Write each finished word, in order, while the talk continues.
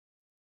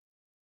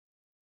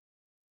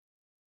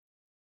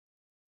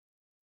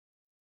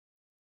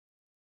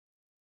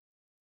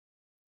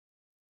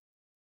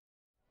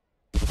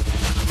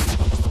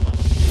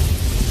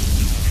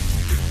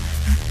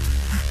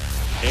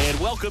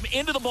welcome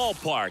into the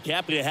ballpark.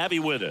 Happy to have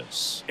you with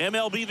us.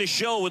 MLB The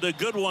Show with a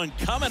good one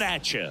coming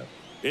at you.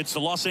 It's the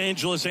Los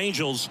Angeles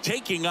Angels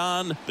taking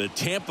on the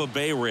Tampa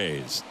Bay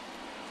Rays.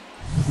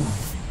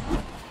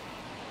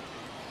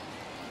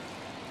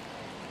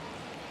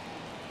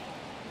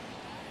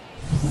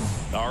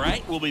 All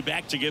right, we'll be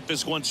back to get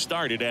this one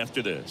started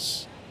after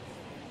this.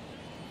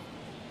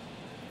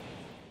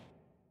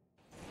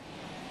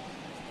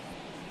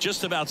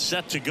 Just about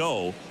set to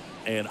go.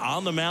 And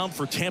on the mound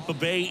for Tampa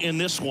Bay in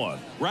this one,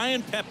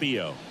 Ryan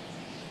Pepiot.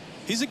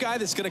 He's a guy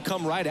that's going to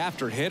come right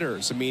after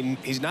hitters. I mean,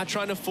 he's not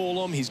trying to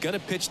fool them. He's going to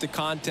pitch the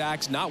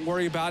contacts, not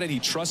worry about it. He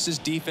trusts his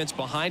defense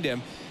behind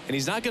him, and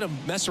he's not going to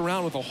mess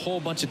around with a whole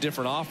bunch of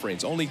different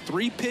offerings. Only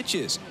 3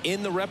 pitches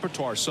in the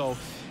repertoire, so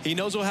he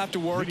knows he'll have to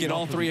work in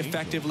all 3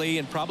 effectively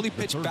and probably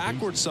pitch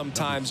backwards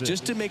sometimes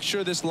just to make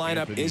sure this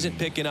lineup isn't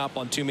picking up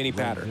on too many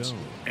patterns.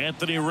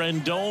 Anthony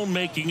Rendon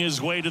making his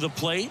way to the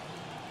plate.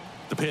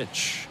 The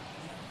pitch.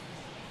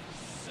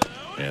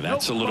 And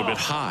that's a little bit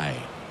high.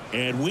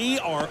 And we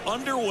are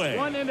underway.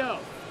 1-0.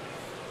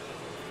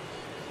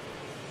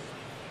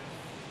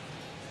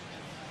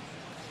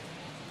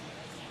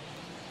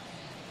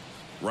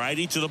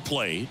 Righty to the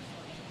plate.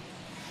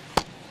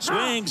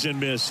 Swings and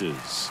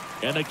misses.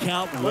 And a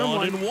count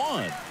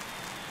 1-1.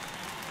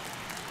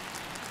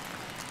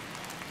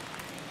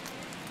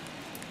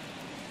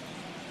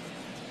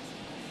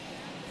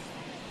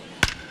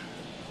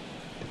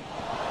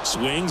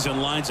 Swings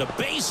and lines a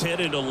base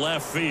hit into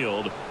left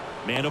field.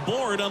 Man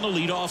aboard on the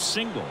leadoff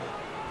single.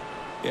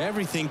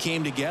 Everything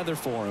came together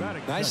for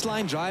him. Nice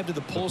line drive to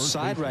the pull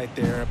side right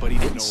there, but he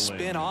didn't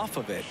spin off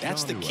of it.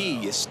 That's the key.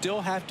 You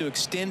still have to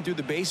extend through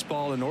the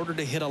baseball in order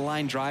to hit a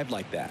line drive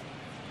like that.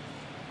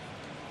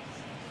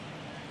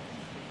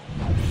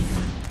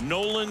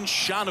 Nolan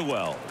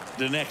Schanuel,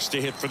 the next to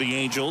hit for the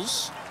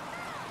Angels.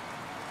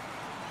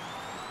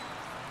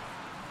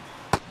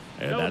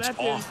 And that's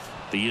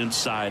off the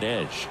inside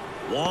edge.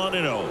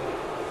 1-0.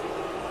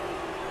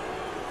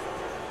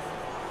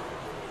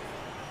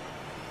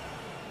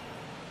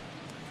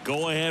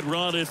 Go ahead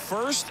run at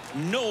first.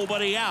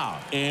 Nobody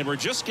out. And we're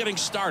just getting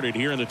started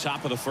here in the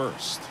top of the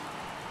first.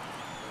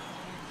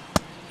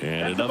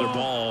 And another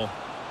ball.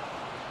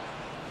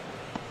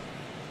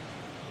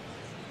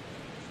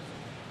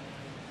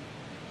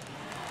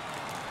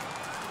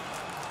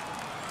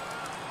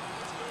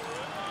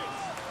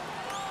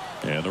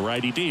 And the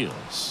righty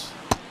deals.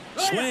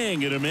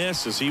 Swing and a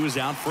miss as he was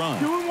out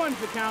front. 2-1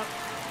 the count.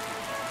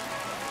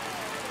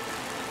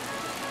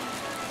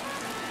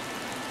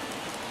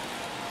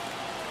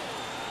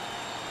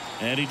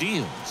 And he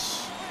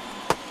deals.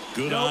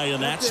 Good eye in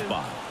that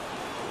spot.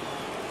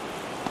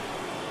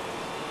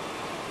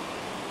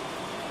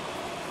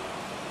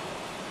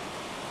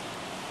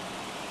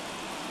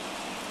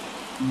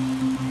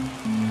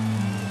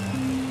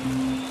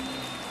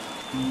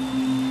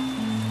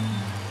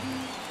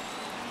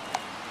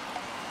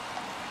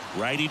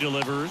 Righty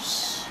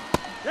delivers.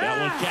 That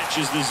one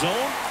catches the zone.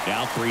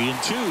 Now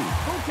 3-2.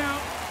 Full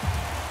count.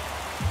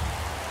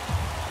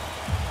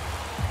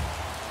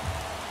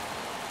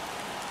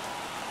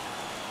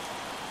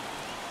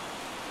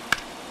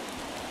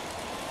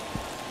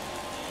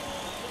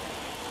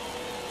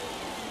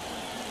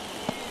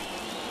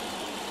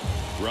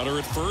 Runner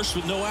at first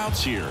with no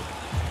outs here.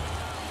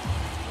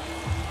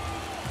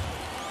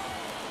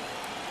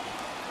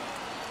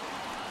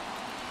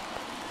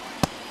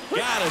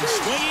 Got him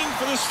swinging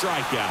for the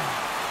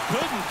strikeout.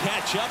 Couldn't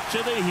catch up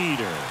to the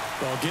heater.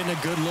 Well, getting a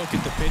good look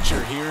at the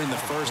pitcher here in the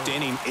first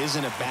inning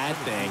isn't a bad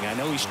thing. I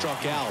know he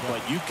struck out,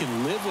 but you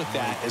can live with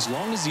that as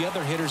long as the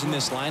other hitters in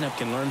this lineup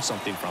can learn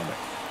something from it.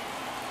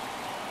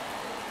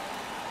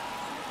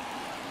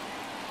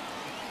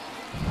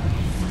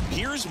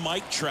 Here's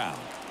Mike Trout.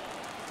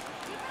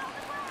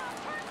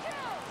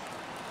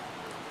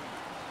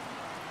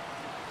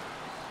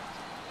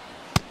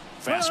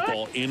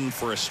 Fastball in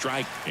for a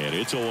strike, and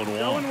it's 0-1.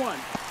 0-1.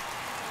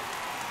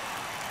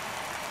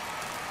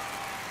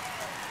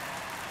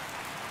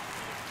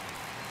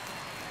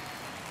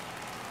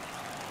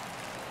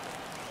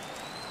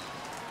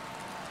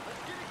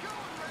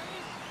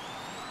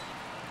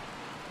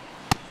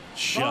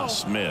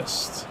 Just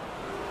missed.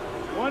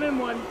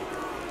 1-1.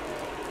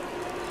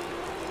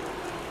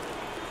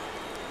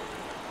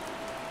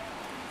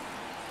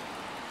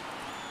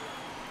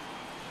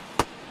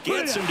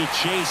 Gets him to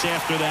chase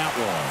after that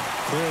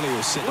one. Clearly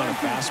was sitting on a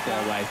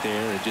fastball right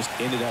there. It just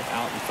ended up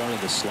out in front of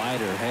the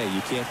slider. Hey,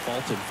 you can't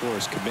fault him for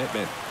his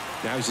commitment.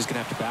 Now he's just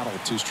going to have to battle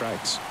with 2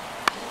 strikes.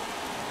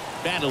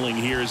 Battling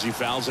here as he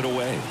fouls it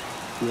away.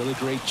 Really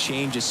great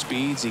change of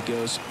speeds. He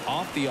goes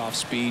off the off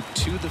speed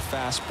to the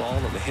fastball,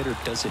 and the hitter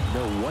doesn't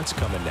know what's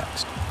coming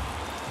next.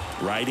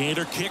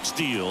 Right-hander kicks,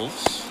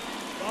 deals.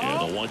 And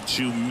the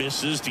 1-2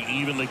 misses to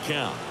even the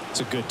count.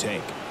 It's a good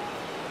take.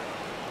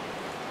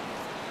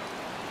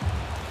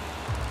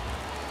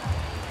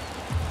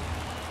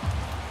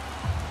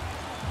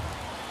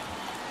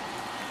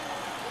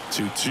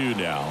 2-2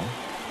 now.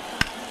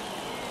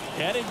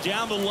 Headed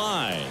down the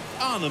line.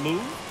 On the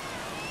move.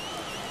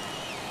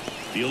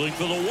 Fielding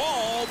for the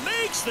wall,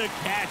 makes the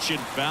catch in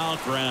foul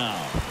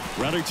ground.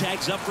 Runner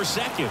tags up for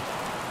second.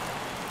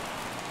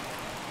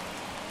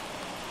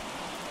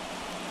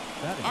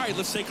 All right,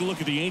 let's take a look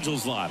at the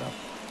Angels lineup.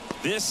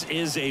 This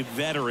is a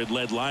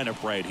veteran-led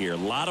lineup right here. A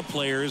lot of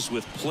players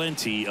with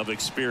plenty of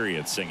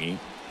experience, Singy.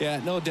 Yeah,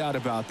 no doubt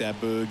about that,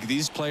 Boog.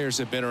 These players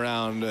have been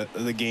around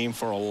the game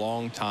for a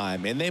long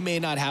time, and they may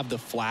not have the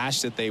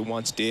flash that they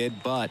once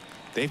did, but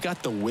they've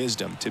got the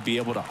wisdom to be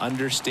able to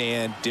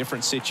understand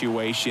different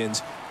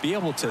situations, be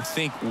able to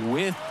think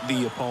with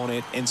the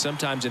opponent and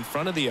sometimes in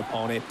front of the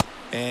opponent.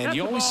 And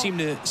you always seem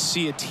to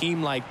see a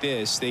team like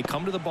this. They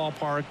come to the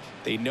ballpark,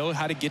 they know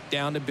how to get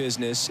down to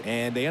business,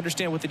 and they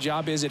understand what the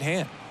job is at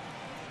hand.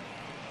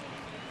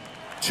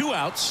 2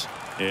 outs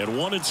and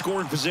 1 in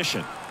scoring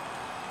position.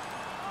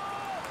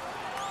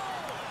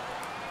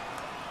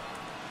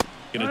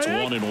 And it's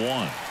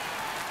 1-1.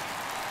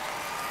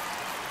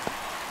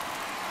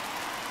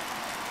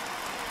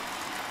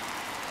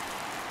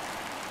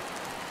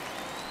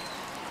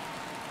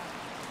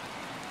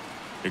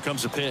 Here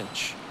comes a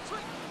pitch.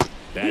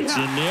 That's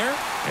in there,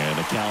 and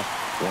the count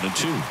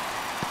 1-2.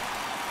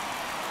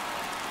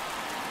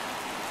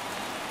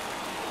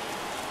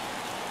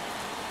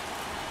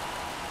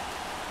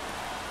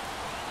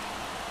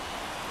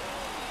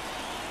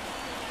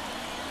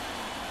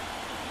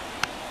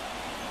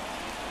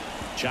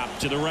 Chop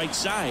to the right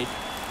side.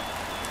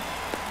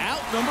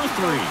 Out number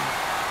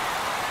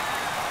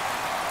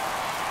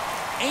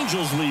 3.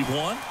 Angels leave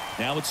 1.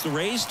 Now it's the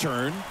Rays'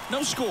 turn.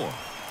 No score.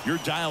 You're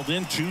dialed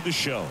into the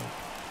show.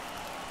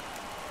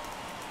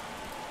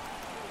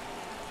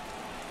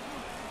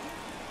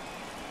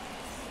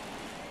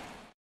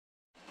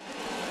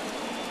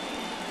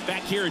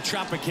 Back here at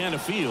Tropicana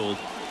Field,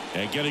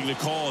 and getting the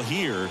call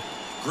here,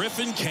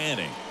 Griffin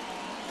Canning.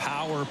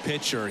 Power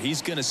pitcher.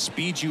 He's going to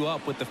speed you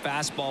up with the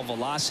fastball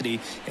velocity,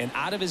 and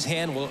out of his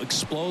hand will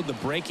explode the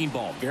breaking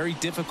ball. Very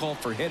difficult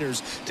for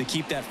hitters to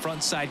keep that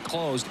front side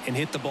closed and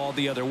hit the ball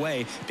the other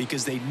way,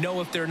 because they know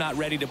if they're not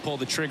ready to pull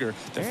the trigger,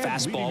 the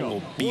fastball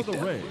will beat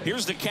them.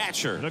 Here's the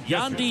catcher,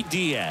 Yandy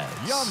Diaz.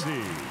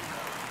 Yandy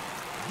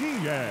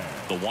Diaz.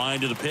 The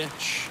wind of the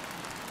pitch.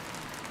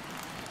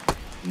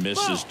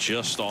 Misses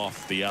just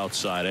off the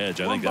outside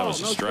edge. I think that was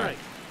a strike.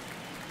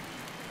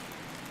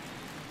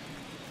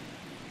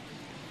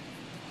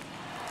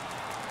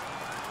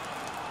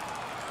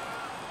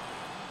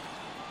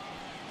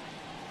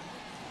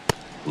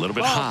 A little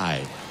bit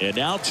high, and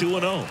now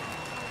 2-0.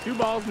 2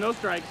 balls, no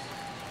strikes.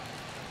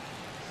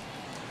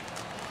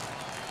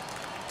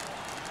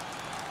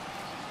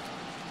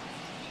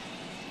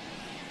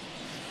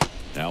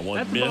 That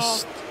one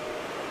missed.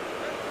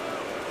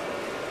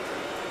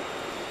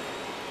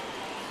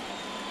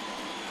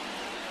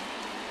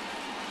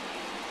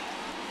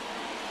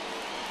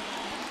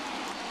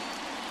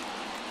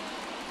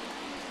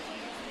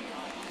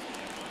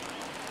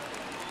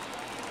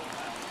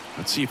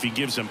 Let's see if he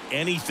gives him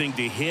anything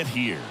to hit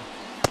here.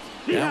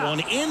 That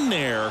one in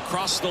there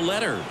across the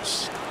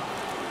letters.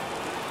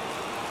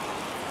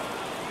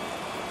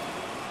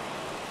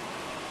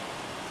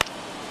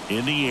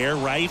 In the air,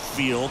 right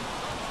field.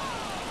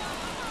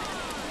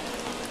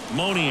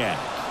 Moniak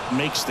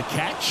makes the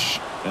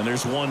catch, and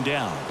there's 1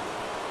 down.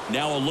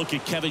 Now a look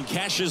at Kevin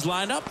Cash's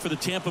lineup for the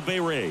Tampa Bay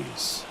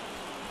Rays.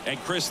 And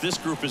Chris, this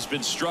group has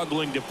been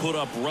struggling to put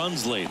up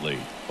runs lately.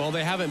 Well,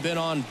 they haven't been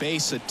on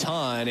base a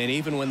ton, and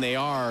even when they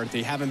are,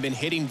 they haven't been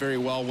hitting very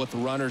well with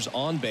runners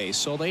on base.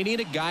 So they need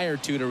a guy or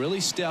two to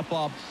really step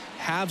up,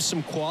 have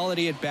some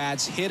quality at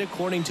bats, hit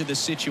according to the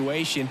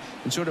situation,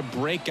 and sort of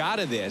break out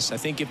of this. I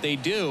think if they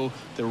do,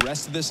 the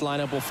rest of this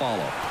lineup will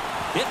follow.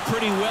 Hit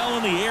pretty well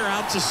in the air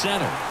out to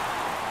center.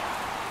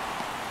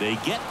 They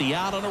get the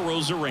out on a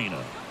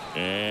Rosarena.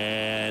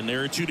 And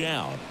there are 2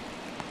 down.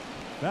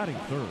 Batting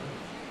third,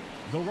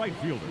 the right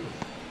fielder,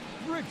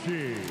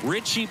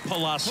 Richie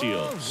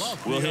Palacios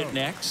will hit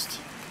next.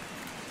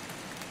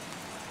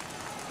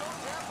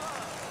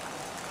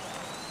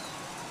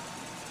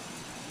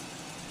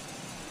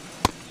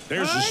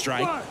 There's the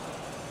strike.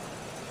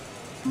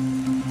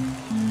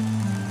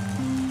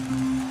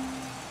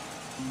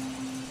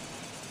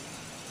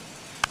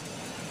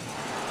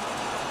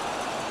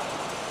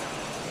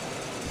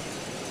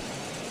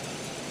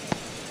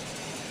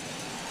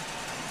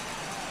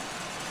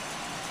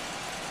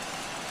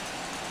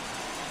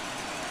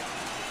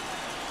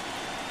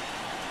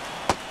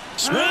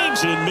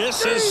 Swings and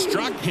misses,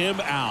 struck him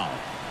out.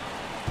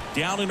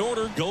 Down in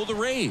order go the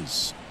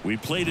Rays. We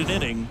played an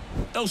inning,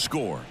 no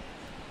score.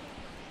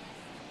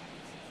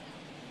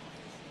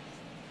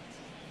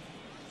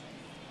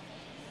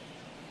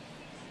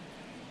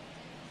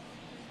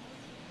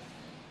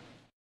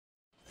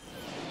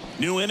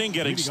 New inning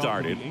getting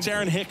started. It's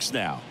Aaron Hicks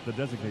now. The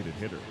designated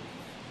hitter.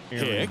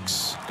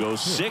 Hicks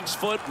goes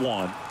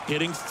 6'1",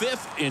 hitting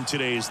 5th in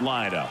today's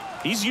lineup.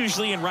 He's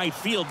usually in right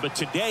field, but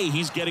today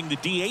he's getting the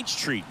DH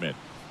treatment.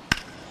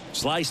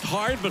 Sliced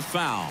hard but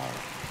foul.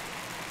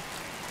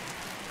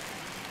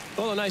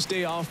 Well, a nice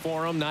day off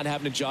for him, not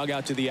having to jog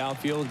out to the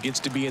outfield. Gets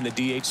to be in the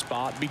DH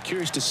spot. Be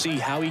curious to see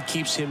how he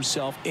keeps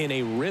himself in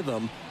a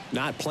rhythm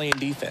not playing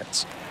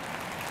defense.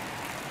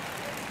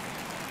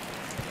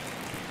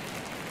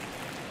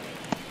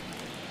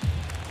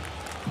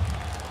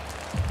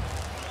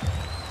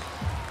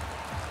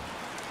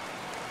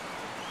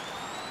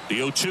 The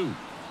 0-2.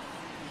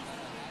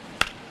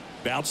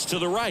 Bounce to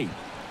the right.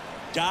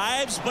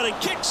 Dives, but it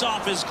kicks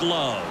off his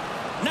glove.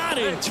 Not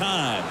in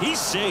time. He's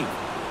safe.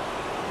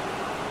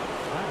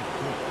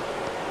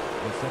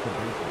 The second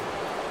baseman,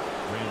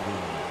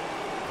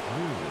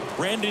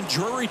 Brandon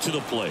Drury to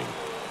the plate.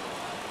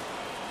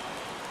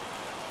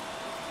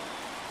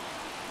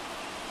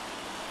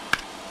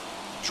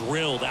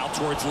 Drilled out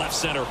towards left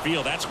center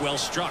field. That's well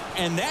struck.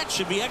 And that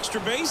should be extra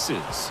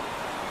bases.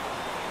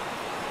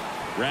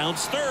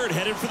 Rounds third,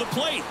 headed for the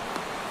plate.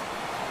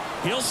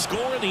 He'll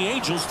score and the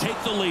Angels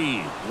take the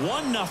lead.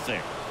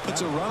 1-0.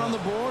 Puts a run on the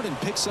board and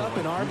picks up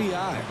an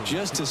RBI.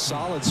 Just a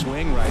solid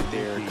swing right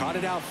there. Caught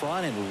it out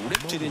front and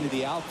ripped it into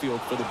the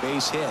outfield for the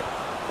base hit.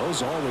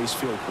 Those always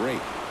feel great.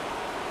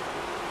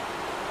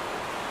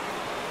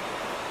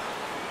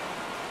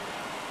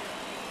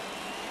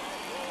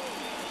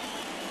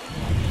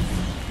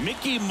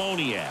 Mickey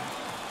Moniak,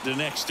 the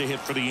next to hit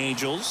for the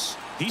Angels.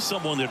 He's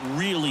someone that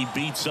really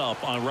beats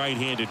up on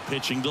right-handed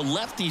pitching. The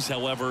lefties,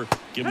 however,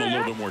 give him a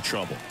little bit more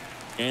trouble.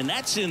 And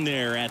that's in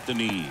there at the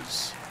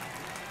knees.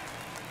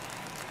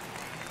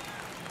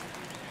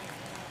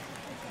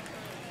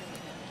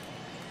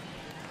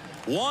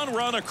 One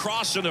run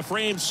across in the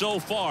frame so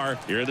far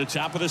here at the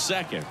top of the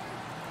second.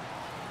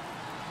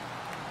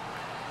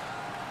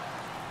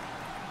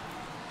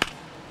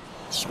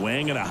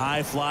 Swing and a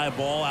high fly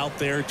ball out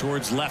there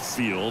towards left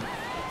field.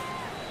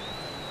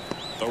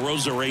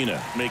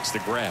 Rosarena makes the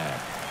grab.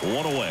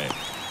 One away.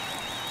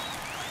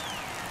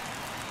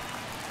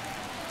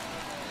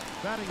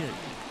 batting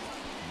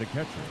eighth, the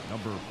catcher,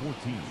 number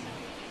 14,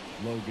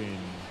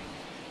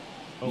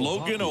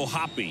 Logan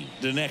O'Hoppe,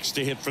 the next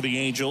to hit for the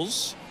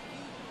Angels.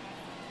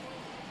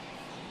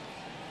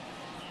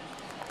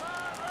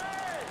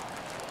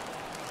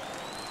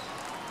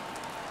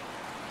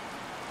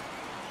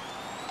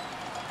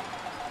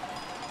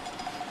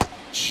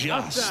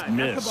 Just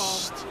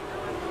missed.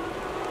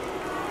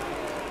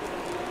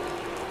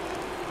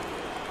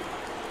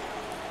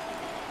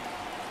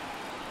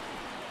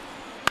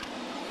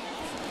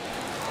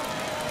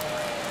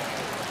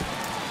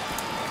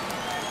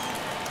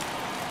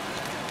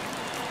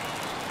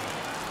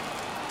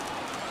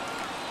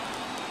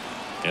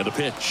 And a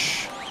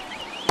pitch.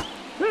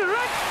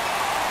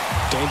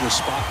 Dangerous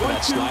spot for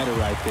that slider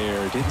right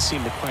there. Didn't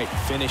seem to quite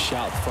finish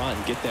out front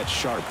and get that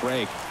sharp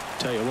break.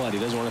 Tell you what, he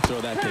doesn't want to throw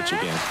that pitch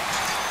again.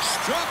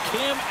 Struck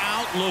him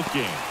out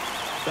looking.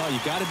 Well, you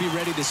got to be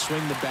ready to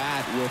swing the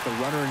bat with a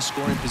runner in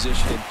scoring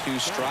position and 2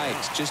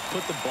 strikes. Just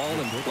put the ball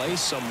in place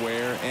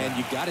somewhere and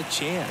you got a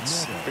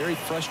chance. Very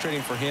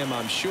frustrating for him,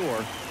 I'm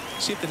sure.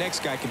 See if the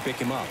next guy can pick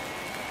him up.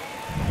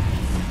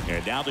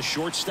 And now the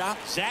shortstop,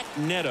 Zach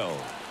Neto.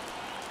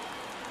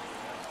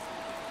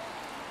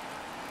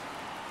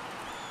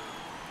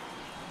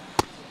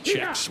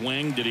 Check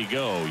swing. Did he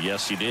go?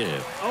 Yes, he did.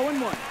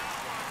 0-1.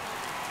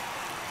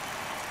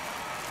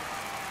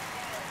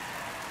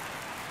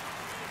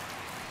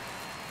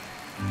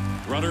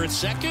 Runner at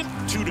second,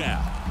 2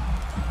 down.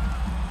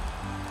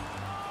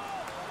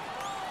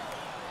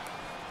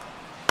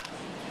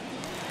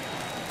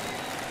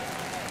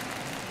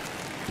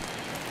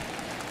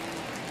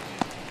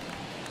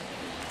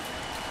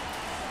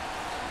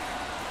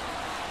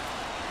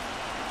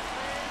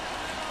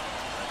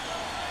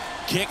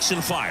 Kicks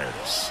and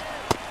fires.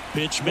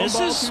 Pitch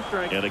misses,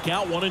 and a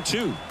count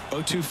 1-2.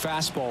 0-2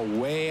 fastball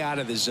way out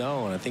of the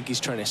zone. I think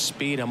he's trying to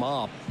speed him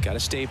up. Got to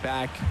stay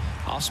back.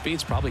 Off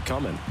speed's probably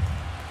coming.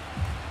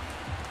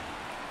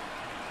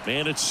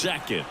 Man at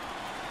second.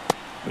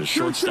 The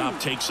shortstop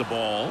takes the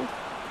ball.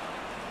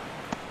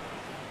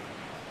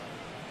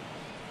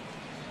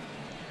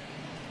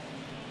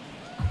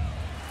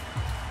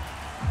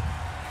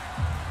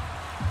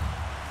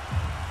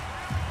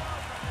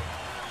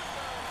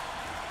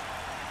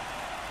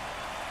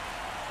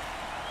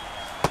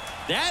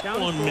 That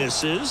one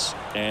misses,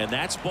 and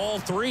that's ball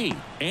 3.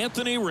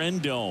 Anthony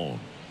Rendon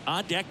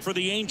on deck for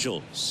the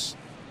Angels.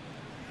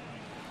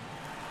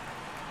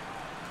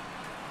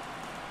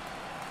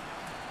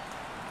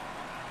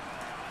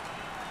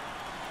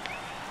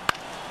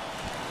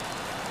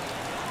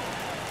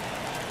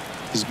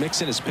 He's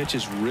mixing his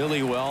pitches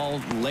really well.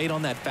 Late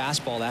on that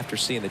fastball after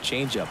seeing the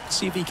changeup.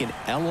 See if he can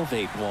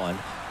elevate one.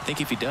 I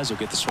think if he does, he'll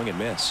get the swing and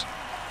miss.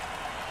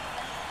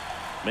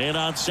 Man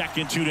on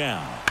second, 2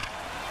 down.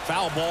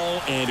 Foul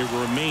ball, and it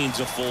remains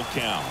a full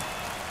count.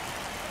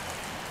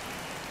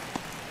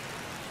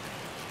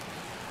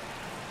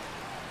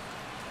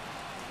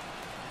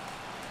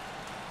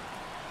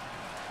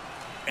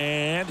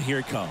 And here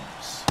it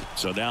comes.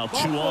 So now 2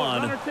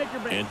 on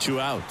and 2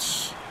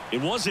 outs. It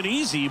wasn't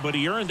easy, but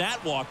he earned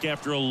that walk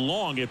after a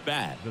long at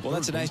bat. Well,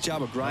 that's a nice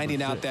job of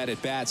grinding out that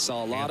at bat.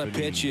 Saw a lot of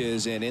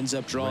pitches and ends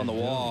up drawing the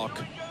walk.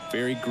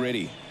 Very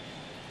gritty.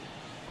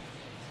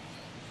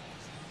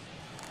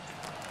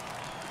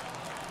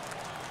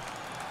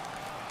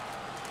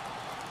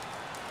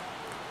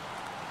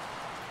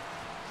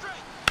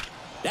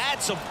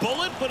 That's a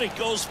bullet, but it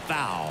goes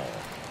foul.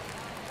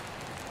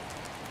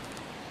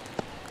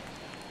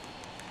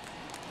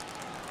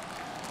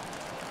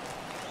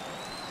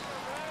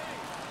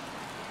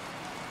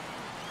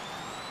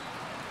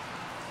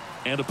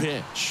 And a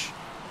pitch.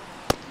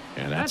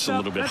 And that's a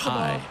little bit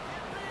high.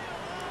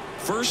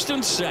 First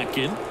and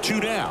second, 2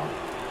 down.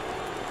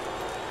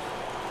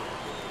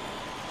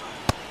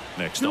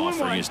 Next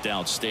offering is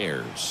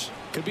downstairs.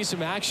 Could be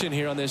some action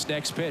here on this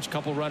next pitch.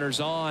 Couple runners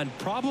on.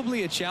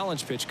 Probably a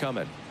challenge pitch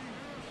coming.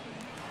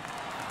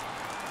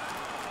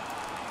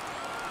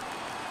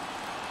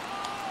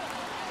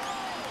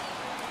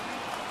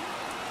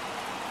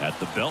 At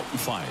the belt and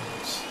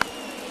fires.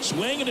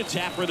 Swing and a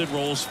tapper that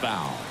rolls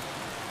foul.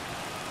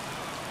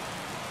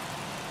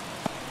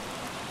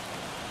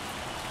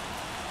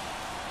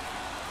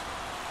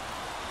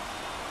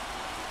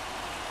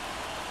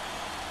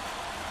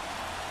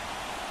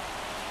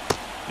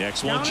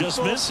 Next one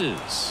just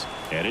misses.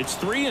 And it's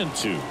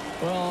 3-2.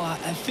 Well,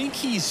 I think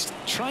he's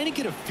trying to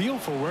get a feel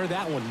for where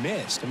that one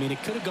missed. I mean,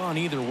 it could have gone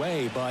either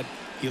way, but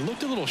he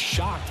looked a little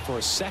shocked for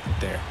a second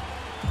there.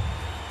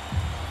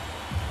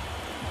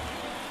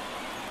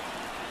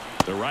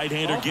 The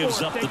right-hander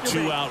gives up the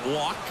 2-out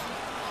walk.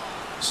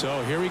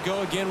 So here we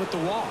go again with the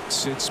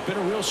walks. It's been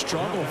a real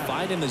struggle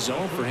finding the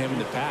zone for him in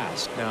the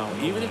past. Now,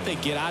 even if they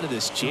get out of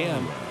this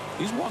jam,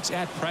 these walks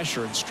add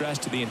pressure and stress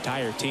to the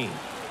entire team.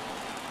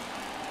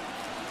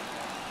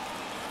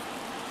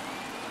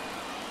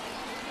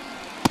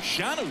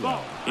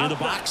 Shotwell in the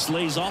box,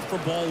 lays off for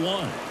ball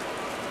 1.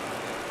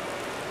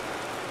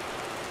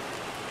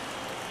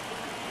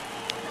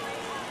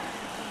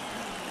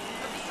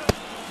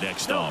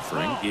 Next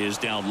offering is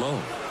down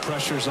low.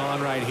 Pressure's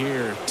on right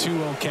here.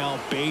 2-0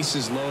 count,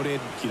 bases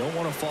loaded. You don't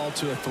want to fall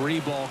to a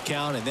 3-ball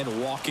count and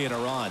then walk in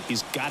or on.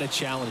 He's got to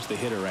challenge the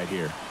hitter right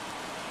here.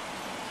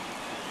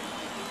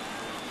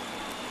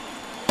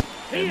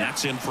 And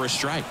that's in for a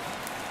strike.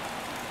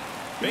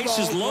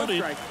 Bases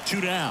loaded, 2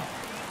 down.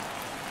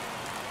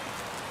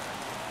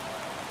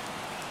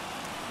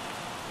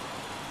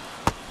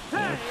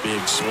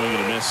 Big swing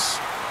and a miss.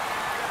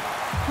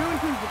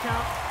 2-2 the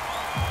count.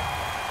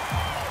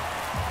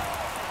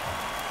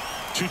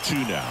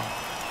 2-2 now.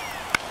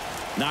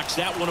 Knocks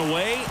that one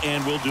away,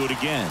 and we'll do it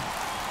again.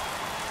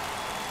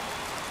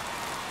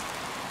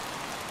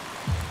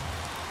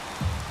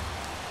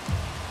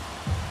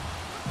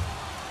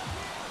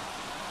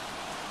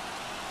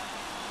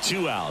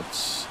 Two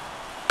outs.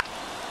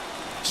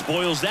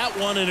 Spoils that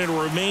one, and it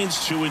remains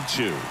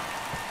 2-2.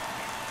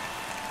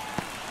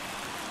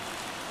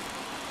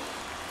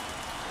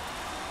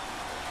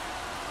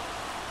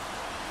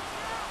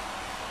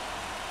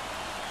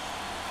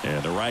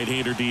 And the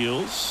right-hander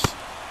deals.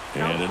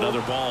 And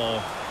another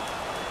ball.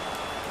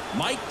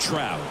 Mike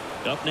Trout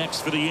up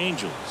next for the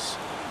Angels.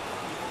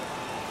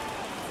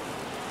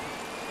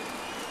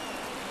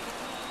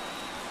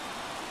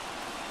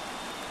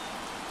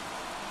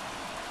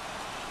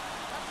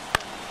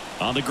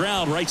 On the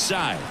ground, right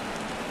side.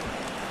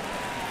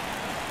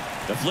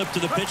 The flip to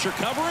the pitcher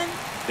covering.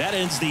 That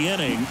ends the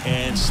inning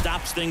and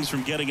stops things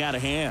from getting out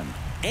of hand.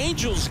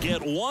 Angels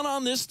get one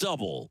on this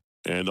double.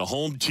 And the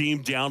home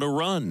team down a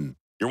run.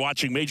 You're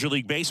watching Major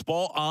League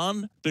Baseball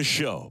on The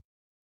Show.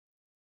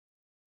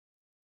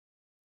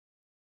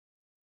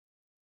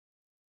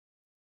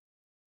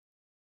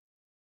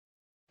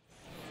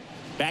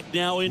 Back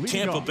now in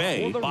Tampa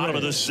Bay, bottom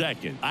of the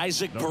second.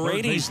 Isaac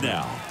Paredes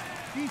now.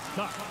 He's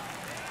stuck.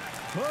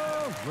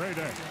 Paredes.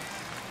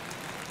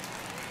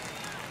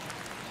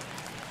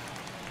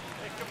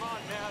 Hey, come on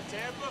now,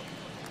 Tampa.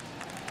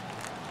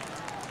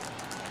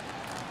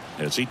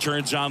 As he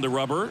turns on the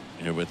rubber,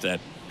 and with that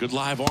good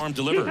live arm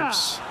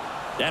delivers.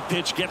 That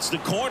pitch gets the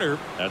corner.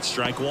 That's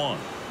strike 1.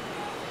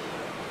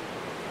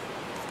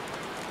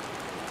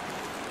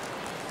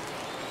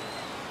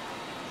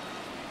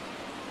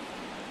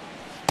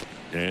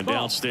 And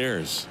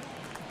downstairs.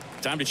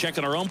 Time to check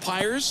on our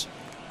umpires.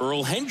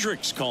 Earl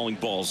Hendricks calling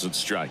balls and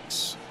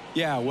strikes.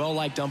 Yeah,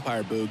 well-liked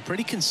umpire, Boog.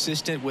 Pretty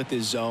consistent with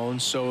his zone,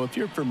 so if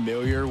you're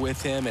familiar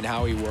with him and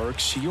how he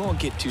works, you won't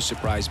get too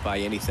surprised by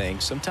anything.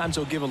 Sometimes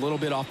he'll give a little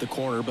bit off the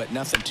corner, but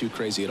nothing too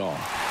crazy at all.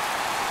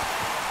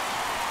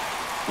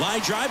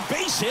 Line drive,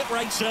 base hit,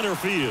 right center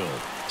field.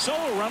 So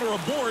a runner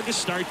aboard to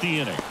start the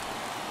inning.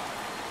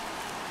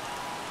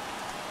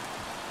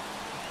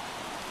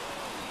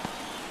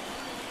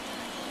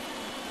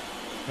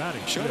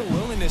 Showed a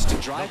willingness to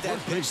drive that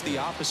pitch the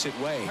opposite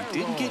way.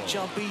 Didn't get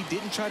jumpy,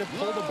 didn't try to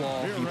pull the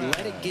ball. He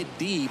let it get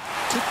deep,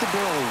 took the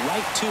barrel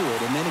right to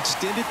it, and then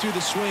extended through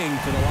the swing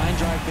for the line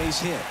drive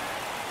base hit.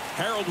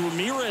 Harold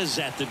Ramirez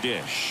at the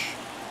dish.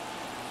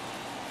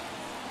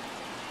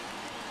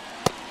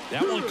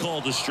 That one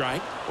called a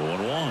strike.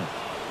 0-1.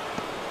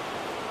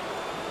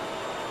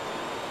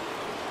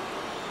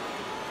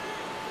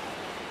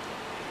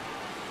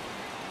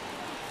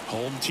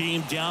 Home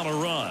team down a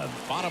run.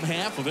 Bottom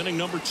half of inning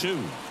number 2.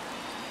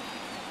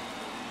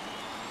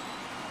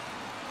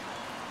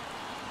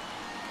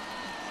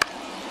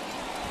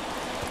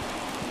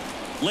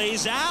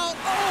 Lays out.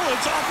 Oh,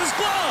 it's off his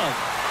glove.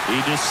 He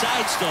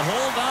decides to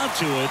hold on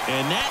to it,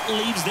 and that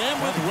leaves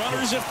them with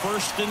runners at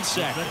first and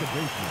second.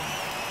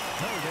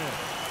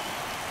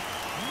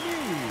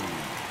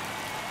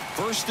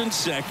 First and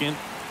second,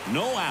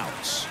 no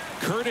outs.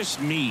 Curtis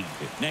Mead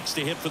next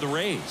to hit for the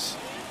Rays.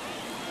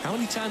 How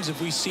many times have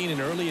we seen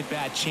an early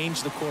at-bat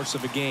change the course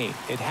of a game?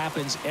 It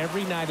happens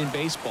every night in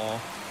baseball,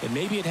 and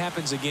maybe it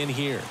happens again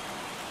here.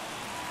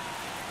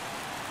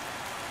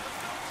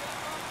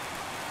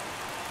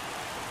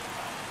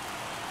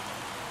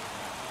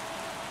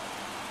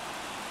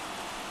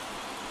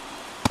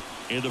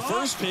 And the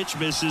first pitch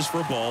misses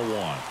for ball 1.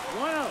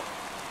 1 out.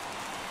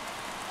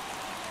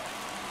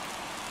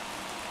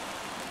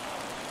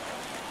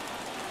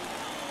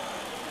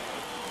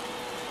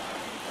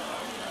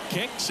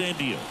 Kicks and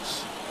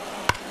deals.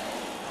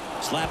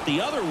 Slap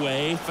the other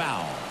way,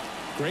 foul.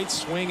 Great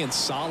swing and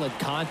solid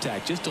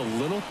contact. Just a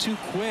little too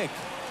quick.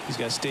 He's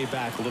got to stay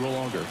back a little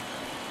longer.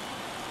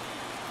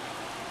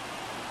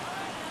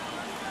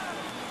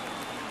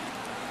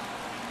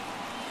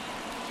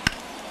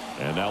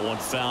 And that one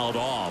fouled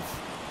off.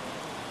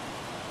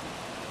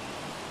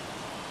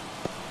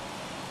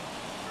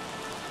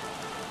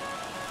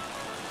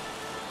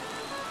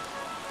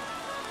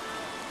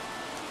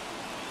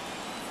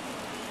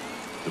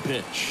 The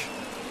pitch.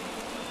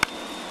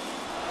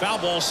 Foul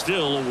ball,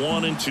 still a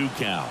 1-2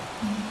 count.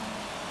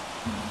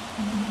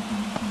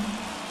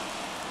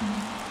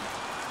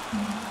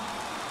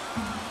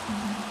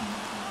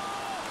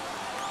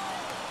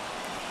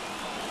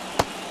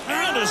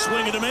 And a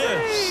swing and a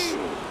miss.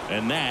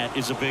 And that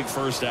is a big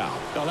first out.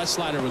 Oh, that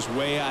slider was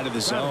way out of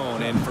the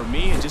zone, and for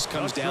me it just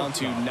comes down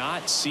to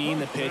not seeing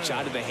the pitch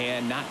out of the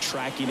hand, not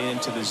tracking it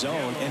into the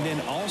zone, and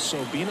then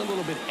also being a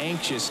little bit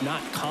anxious,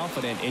 not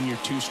confident in your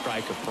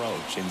two-strike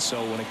approach. And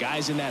so when a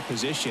guy's in that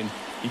position,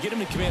 you get him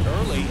to come in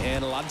early,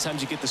 and a lot of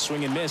times you get the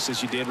swing and miss,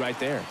 as you did right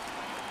there.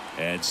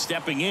 And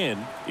stepping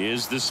in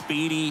is the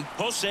speedy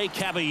Jose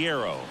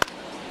Caballero.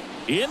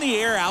 In the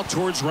air, out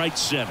towards right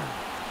center.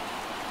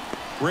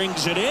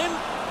 Brings it in.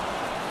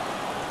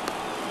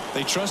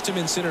 They trust him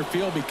in center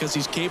field because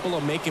he's capable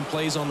of making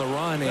plays on the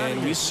run,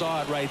 and we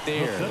saw it right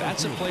there.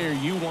 That's a player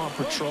you want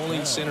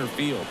patrolling center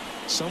field.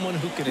 Someone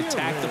who can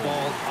attack the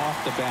ball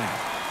off the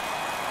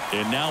bat.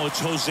 And now it's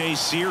Jose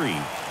Siri.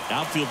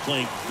 Outfield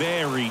playing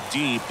very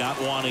deep, not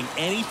wanting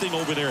anything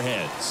over their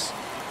heads.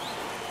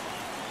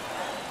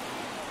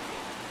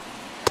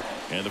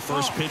 And the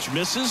first pitch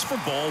misses for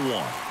ball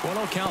 1.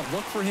 1-0 count.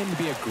 Look for him to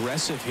be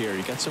aggressive here.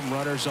 You got some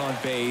runners on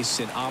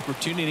base, an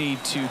opportunity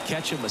to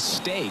catch a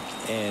mistake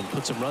and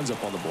put some runs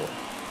up on the board.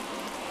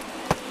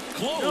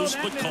 Close,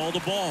 but called a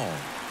ball.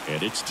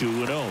 And it's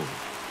 2-0.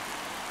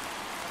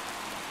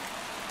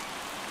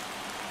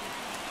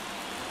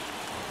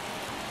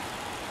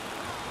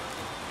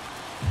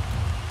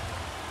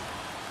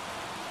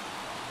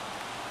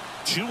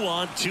 Two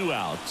on, 2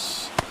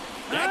 outs.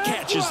 That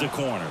catches the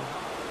corner.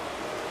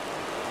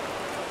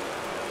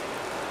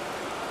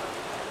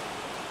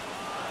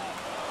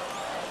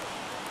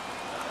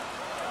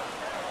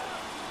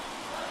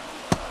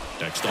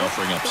 Next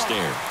offering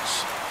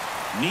upstairs.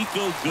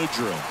 Nico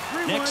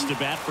Goodrum next to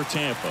bat for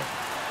Tampa.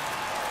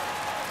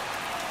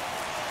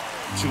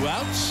 2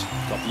 outs.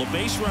 Couple of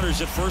base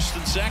runners at first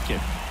and second.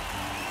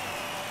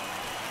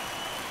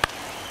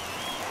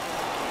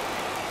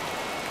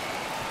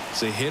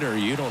 As a hitter,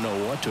 you don't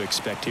know what to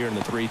expect here in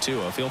the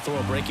 3-2. If he'll throw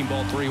a breaking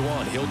ball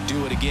 3-1, he'll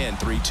do it again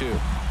 3-2.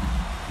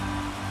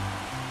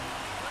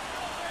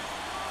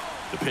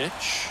 The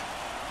pitch.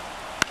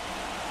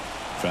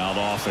 Fouled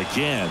off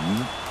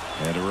again.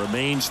 And it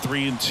remains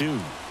 3-2.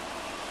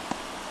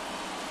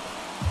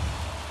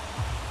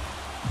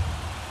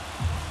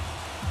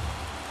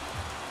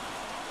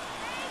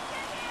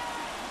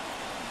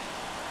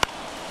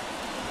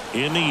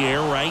 In the air,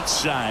 right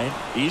side.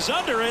 He's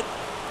under it.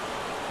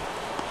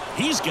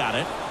 He's got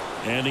it.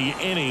 And the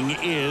inning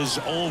is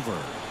over.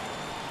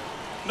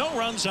 No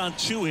runs on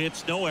 2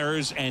 hits, no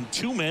errors, and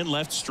 2 men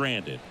left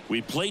stranded.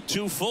 We played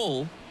 2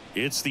 full.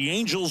 It's the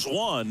Angels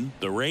 1,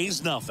 the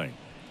Rays nothing.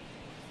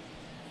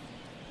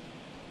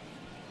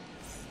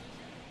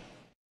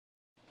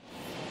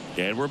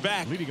 And we're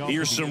back.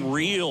 Here's some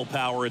real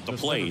power at the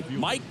plate.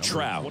 Mike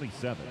Trout.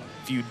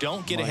 If you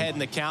don't get ahead in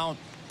the count,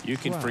 you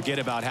can forget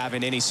about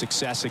having any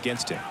success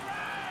against him.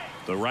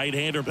 The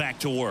right-hander back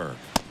to work.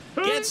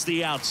 Gets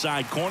the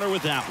outside corner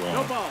with that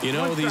one. You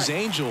know, these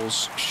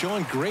Angels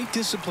showing great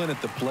discipline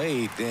at the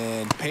plate,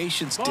 and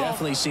patience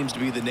definitely seems to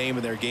be the name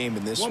of their game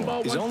in this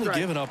one. He's only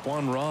given up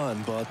 1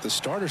 run, but the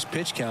starter's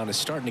pitch count is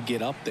starting to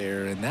get up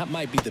there, and that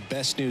might be the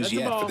best news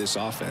yet for this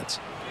offense.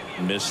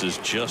 Misses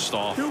just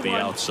off the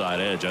outside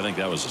edge. I think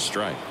that was a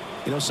strike.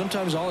 You know,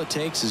 sometimes all it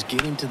takes is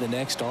getting to the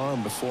next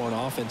arm before an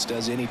offense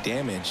does any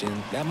damage,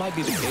 and that might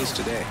be the case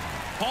today.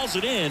 Calls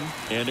it in,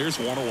 and there's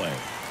 1 away.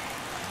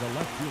 The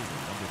left fielder,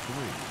 number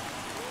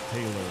 3,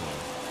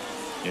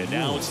 Taylor. And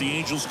now it's the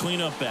Angels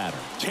cleanup batter,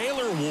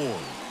 Taylor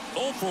Ward.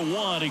 0 for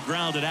 1. He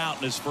grounded out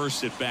in his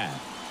first at bat.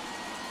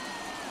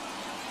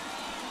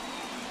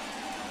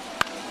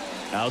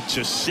 Out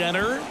to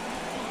center.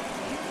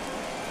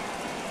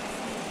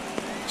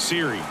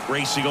 Siri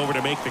racing over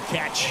to make the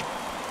catch.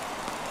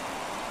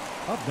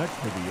 Up next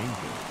for the Angels,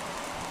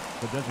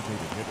 the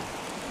designated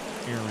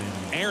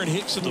hitter, Aaron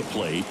Hicks at the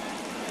plate.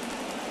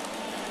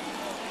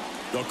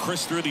 Though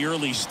Chris, through the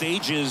early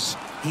stages,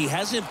 he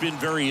hasn't been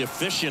very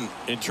efficient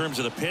in terms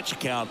of the pitch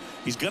count.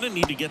 He's going to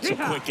need to get some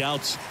quick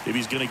outs if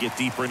he's going to get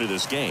deeper into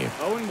this game.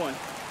 0-1.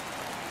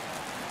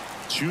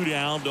 2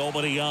 down,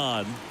 nobody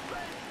on.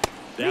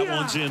 That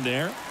one's in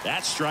there.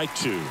 That's strike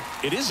 2.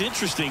 It is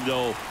interesting,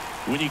 though,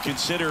 when you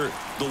consider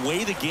the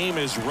way the game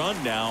is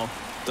run now.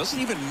 Doesn't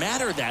even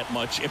matter that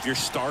much if your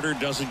starter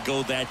doesn't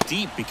go that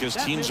deep, because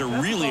teams are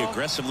really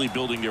aggressively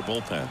building their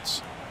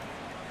bullpens.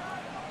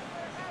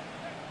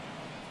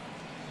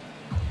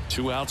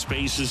 2 out,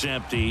 space is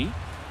empty.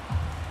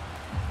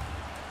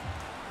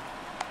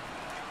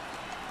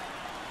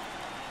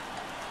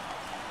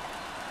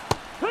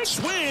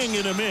 Swing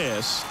and a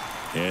miss,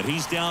 and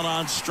he's down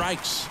on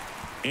strikes.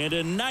 And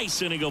a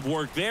nice inning of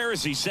work there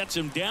as he sets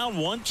him down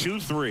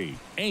 1-2-3.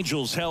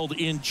 Angels held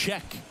in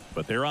check,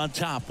 but they're on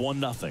top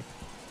 1-0.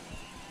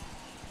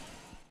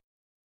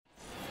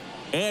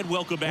 And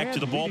welcome back to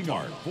the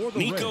ballpark.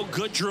 Nico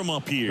Goodrum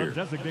up here,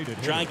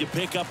 trying to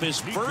pick up his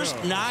first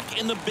knock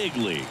in the big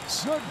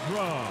leagues.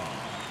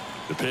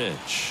 The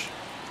pitch.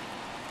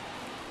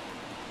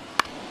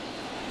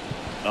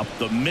 Up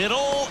the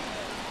middle.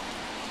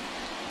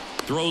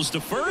 Throws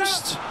to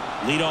first.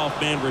 Leadoff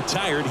man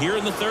retired here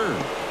in the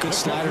 3rd. Good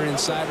slider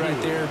inside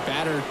right there.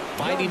 Batter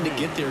fighting to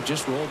get there,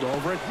 just rolled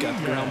over it. Got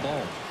the ground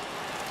ball.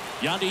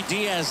 Yandy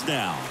Diaz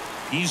now.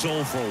 He's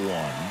 0 for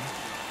 1.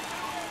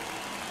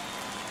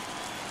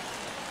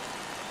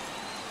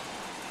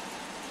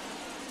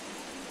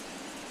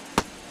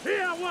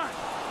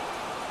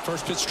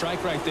 First pitch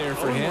strike right there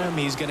for him.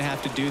 He's going to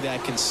have to do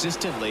that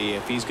consistently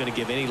if he's going to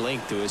give any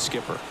length to his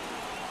skipper.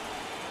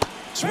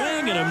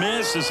 Swing and a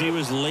miss as he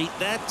was late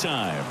that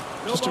time.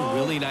 Just a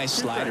really nice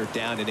slider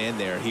down and in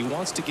there. He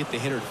wants to get the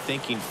hitter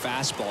thinking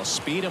fastball,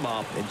 speed him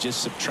up, and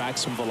just subtract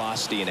some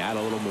velocity and add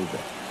a little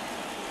movement.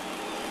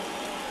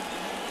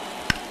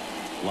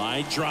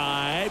 Line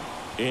drive,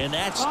 and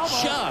that's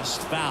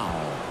just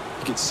foul.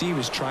 You could see he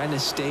was trying to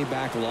stay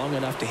back long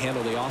enough to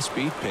handle the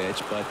off-speed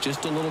pitch, but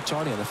just a little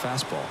tardy on the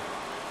fastball.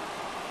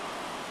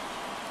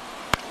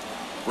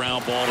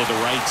 Ground ball to the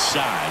right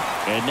side,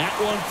 and that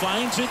one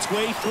finds its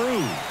way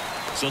through.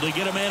 So they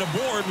get a man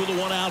aboard with a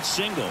 1-out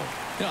single.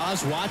 You know, I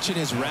was watching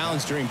his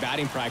rounds during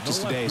batting practice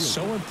today.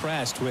 So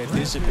impressed with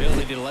his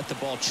ability to let the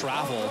ball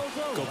travel,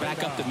 go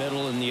back up the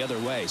middle and the other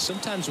way.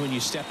 Sometimes when you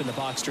step in the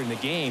box during the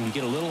game, you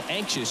get a little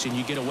anxious and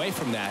you get away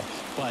from that.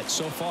 But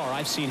so far,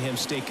 I've seen him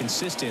stay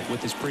consistent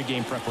with his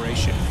pregame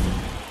preparation.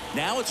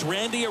 Now it's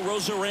Randy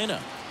Arozarena.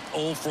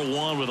 0 for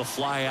 1 with a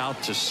fly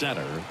out to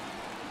center.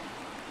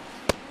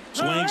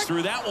 Swings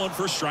through that one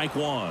for strike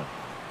 1.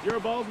 0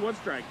 balls, 1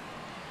 strike.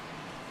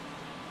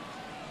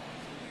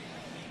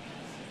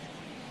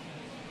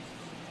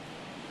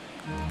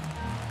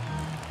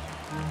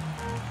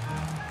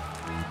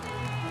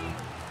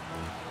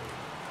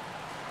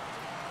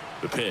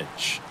 The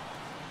pitch.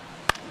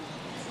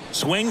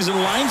 Swings and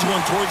lines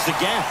one towards the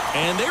gap,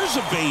 and there's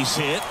a base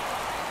hit.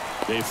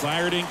 They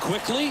fired in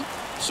quickly,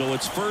 so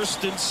it's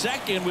 1st and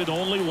 2nd with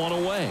only 1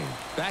 away.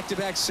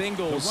 Back-to-back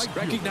singles.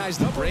 Recognized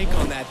the break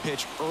on that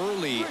pitch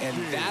early, and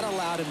that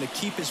allowed him to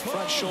keep his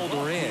front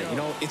shoulder in. You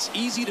know, it's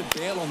easy to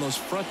bail on those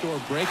front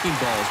door breaking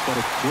balls, but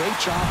a great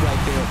job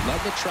right there of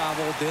letting it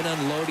travel, then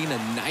unloading a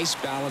nice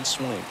balanced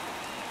swing.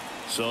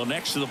 So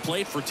next to the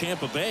plate for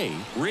Tampa Bay,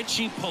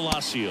 Richie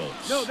Palacios.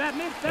 No, that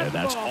missed. And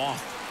that's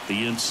off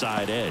the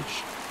inside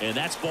edge. And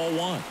that's ball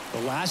 1.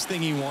 The last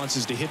thing he wants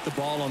is to hit the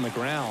ball on the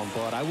ground,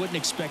 but I wouldn't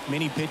expect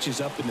many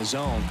pitches up in the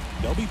zone.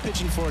 They'll be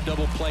pitching for a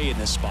double play in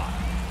this spot.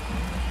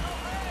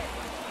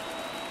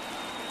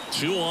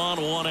 2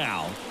 on, 1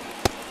 out.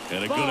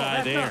 And a good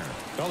eye there.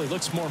 Well, he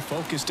looks more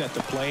focused at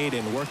the plate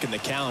and working the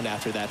count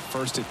after that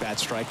first at-bat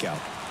strikeout.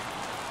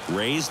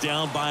 Rays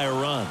down by a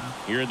run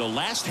here in the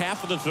last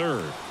half of the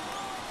 3rd.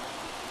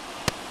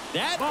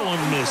 That one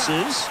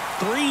misses.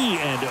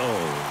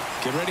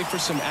 3-0. Get ready for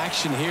some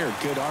action here.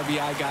 Good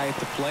RBI guy at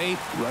the plate.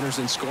 Runners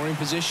in scoring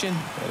position.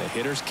 And a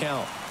hitter's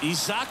count.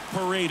 Isaac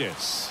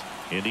Paredes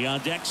in the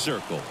on-deck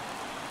circle.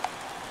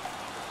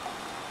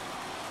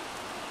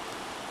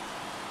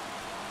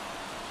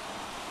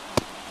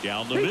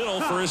 Down the middle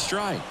for a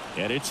strike.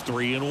 And it's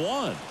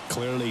 3-1.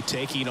 Clearly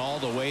taking all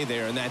the way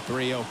there in that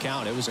 3-0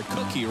 count. It was a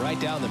cookie right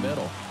down the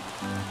middle.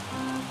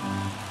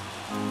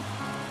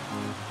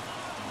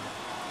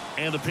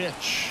 And the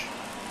pitch.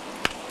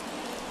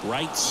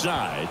 Right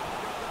side.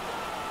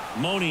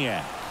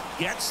 Moniak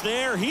gets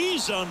there.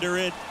 He's under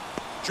it.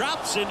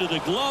 Drops into the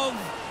glove.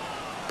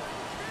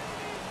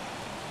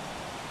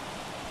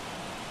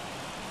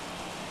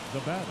 The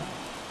batter,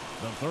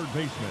 the third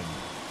baseman,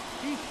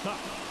 Isaac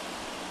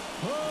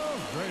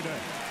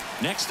Paredes.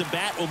 Next to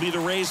bat will be the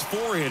Rays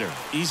 4-hitter,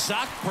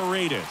 Isaac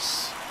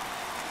Paredes.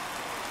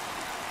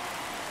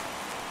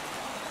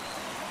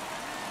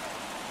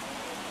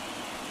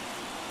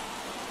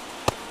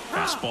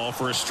 Fastball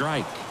for a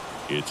strike.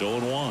 It's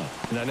 0-1.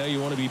 And I know you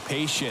want to be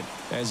patient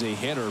as a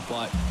hitter,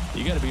 but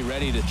you got to be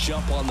ready to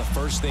jump on the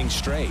first thing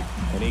straight.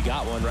 And he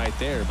got one right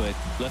there, but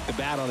left the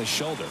bat on his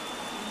shoulder.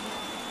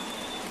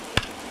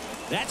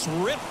 That's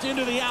ripped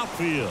into the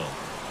outfield.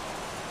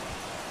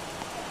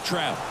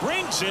 Trout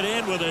brings it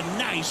in with a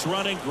nice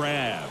running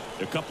grab.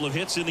 A couple of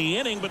hits in the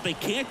inning, but they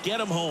can't get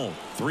him home.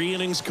 3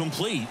 innings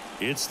complete.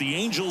 It's the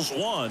Angels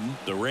 1,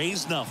 the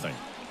Rays nothing.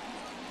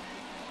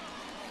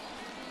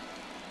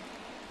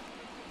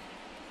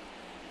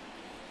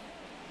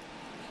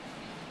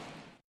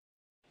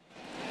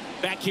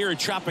 Back here at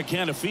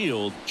Tropicana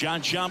Field,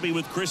 John Sciambi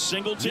with Chris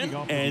Singleton,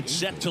 and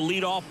set to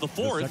lead off the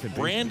fourth,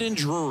 Brandon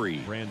Drury.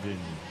 Brandon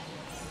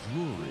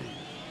Drury.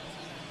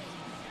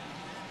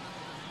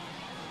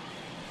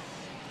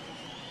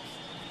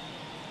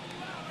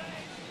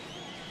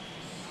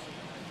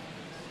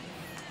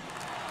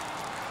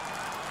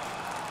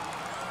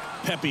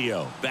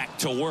 Pepio back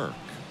to work.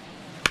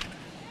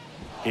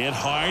 Hit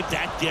hard.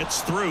 That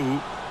gets through.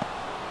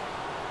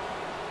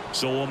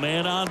 So a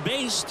man on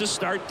base to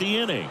start the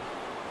inning.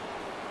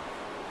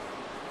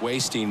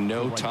 Wasting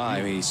no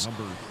time. He's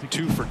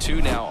 2 for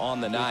 2 now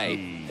on the night,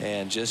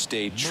 and just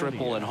a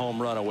triple and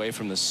home run away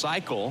from the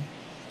cycle.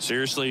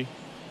 Seriously,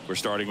 we're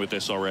starting with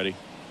this already.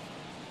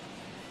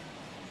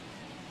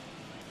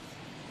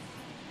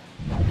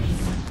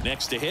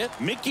 Next to hit,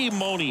 Mickey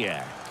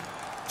Moniak.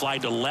 Fly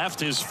to left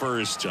his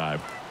first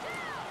time.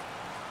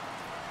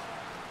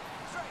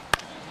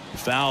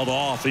 Fouled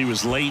off. He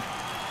was late.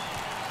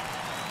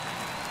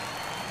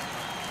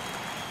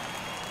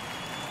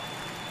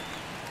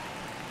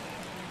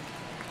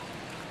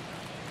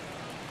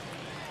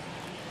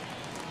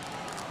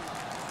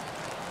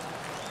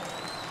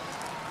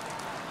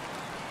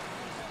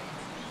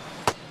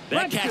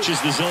 That catches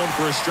the zone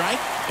for a strike,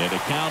 and the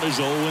count is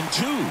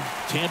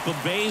 0-2. Tampa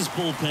Bay's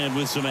bullpen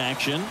with some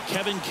action.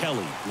 Kevin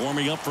Kelly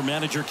warming up for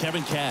manager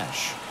Kevin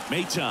Cash.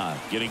 Maton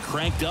getting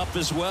cranked up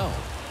as well.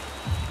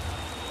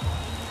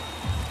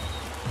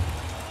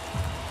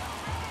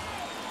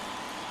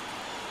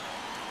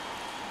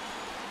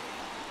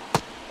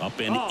 Up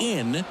and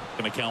in.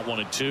 Going to count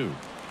 1-2.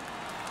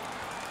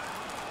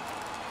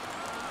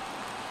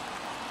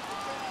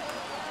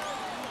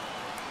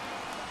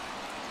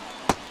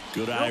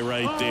 Good eye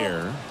right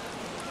there.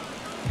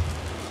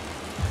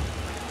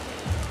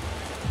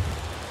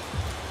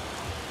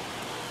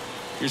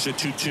 Here's a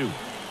 2-2.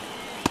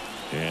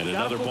 And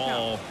another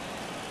ball.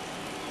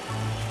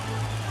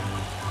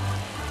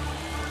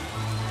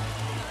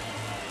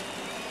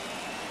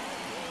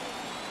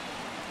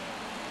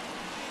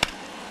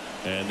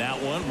 And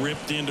that one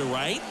ripped into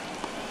right.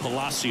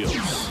 Palacios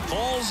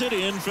hauls it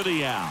in for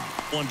the out.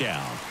 1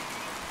 down.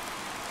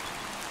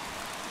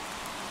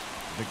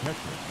 The catcher,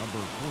 number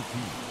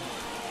 14,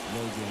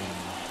 Logan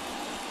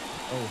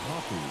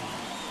O'Hoppe.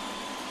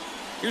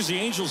 Here's the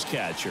Angels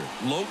catcher,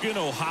 Logan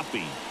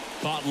O'Hoppe.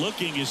 Caught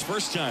looking his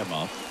first time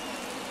up.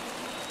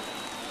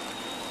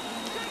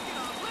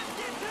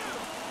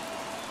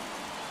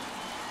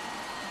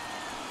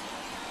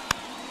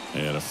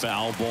 And a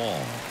foul ball.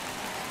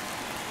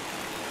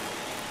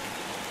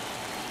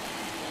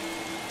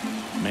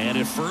 Man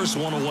at first,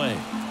 1 away.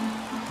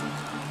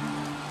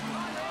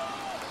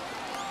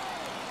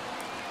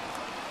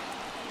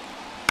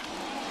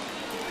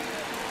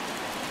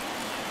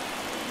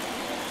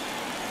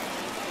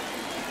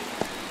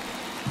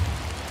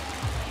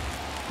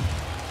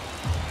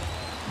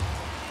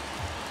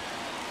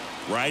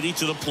 Righty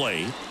to the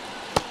plate,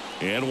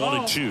 and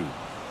 1-2.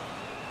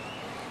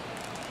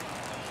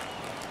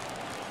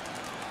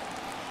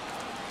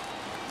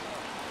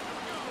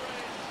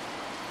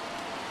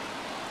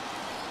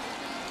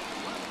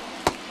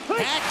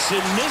 Hacks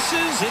and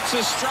misses. It's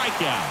a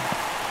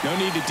strikeout. No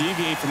need to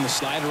deviate from the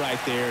slider right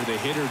there. The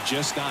hitter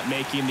just not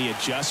making the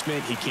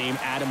adjustment. He came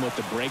at him with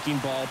the breaking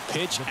ball,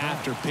 pitch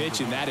after pitch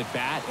in that at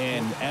bat,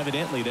 and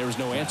evidently there was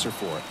no answer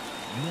for it.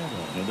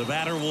 And the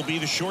batter will be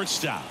the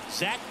shortstop,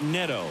 Zach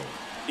Neto.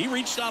 He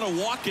reached on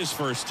a walk his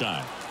first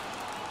time.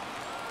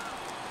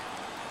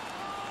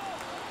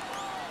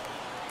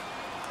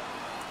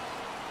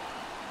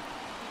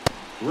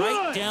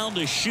 Right down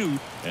to shoot,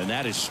 and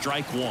that is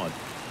strike 1.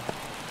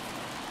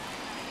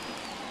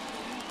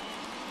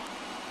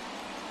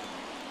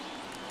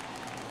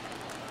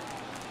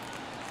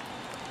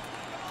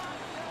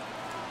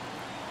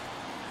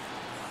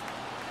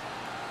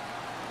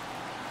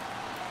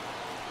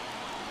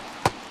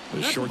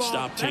 The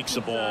shortstop takes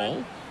the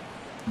ball.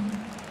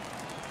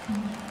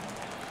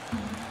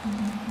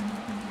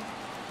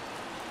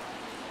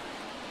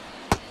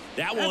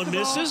 That one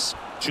misses.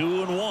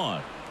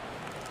 2-1.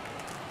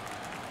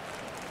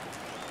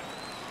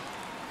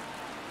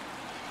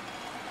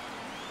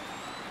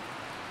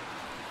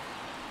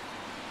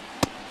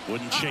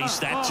 Wouldn't chase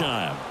that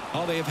time.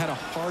 Oh, they have had a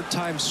hard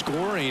time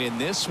scoring in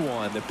this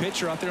one. The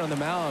pitcher out there on the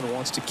mound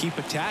wants to keep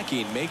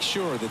attacking, make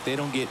sure that they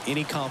don't get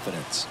any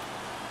confidence.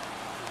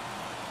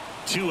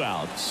 2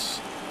 outs,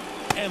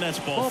 and that's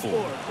ball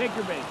 4. Take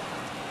your base.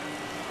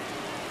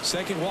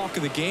 Second walk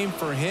of the game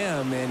for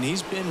him, and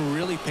he's been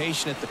really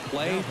patient at the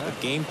plate.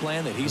 A game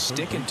plan that he's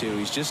sticking to.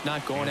 He's just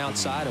not going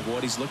outside of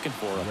what he's looking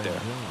for up there.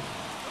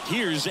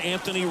 Here's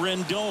Anthony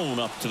Rendon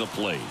up to the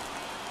plate.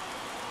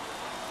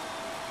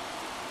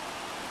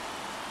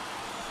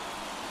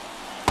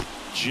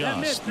 Just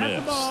missed.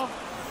 That's the ball.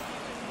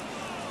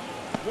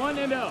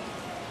 1-0.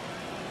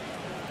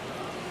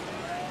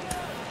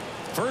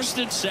 First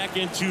and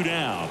second, 2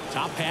 down.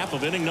 Top half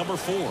of inning number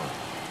 4.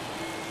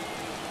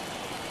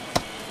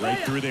 Right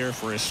through there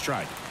for a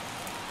strike.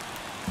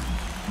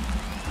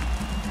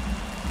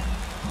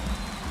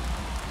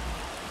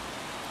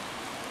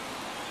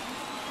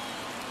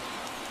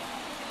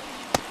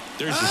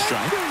 There's the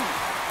strike.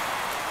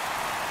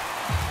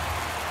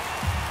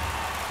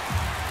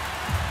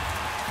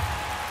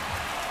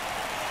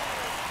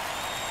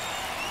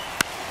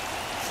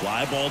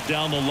 Fly ball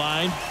down the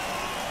line.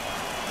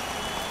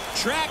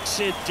 Tracks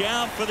it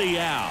down for the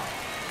out.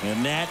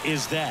 And that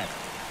is that.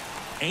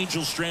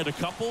 Angels strand a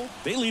couple.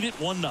 They lead it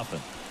 1-0.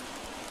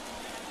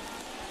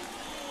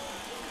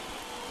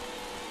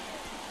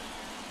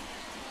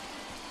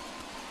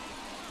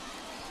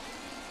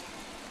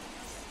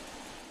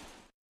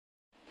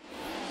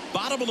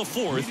 Bottom of the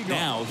 4th.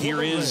 Now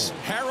here is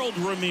Harold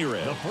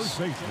Ramirez. The first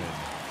baseman,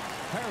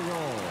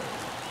 Harold.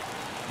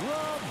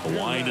 A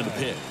wind of the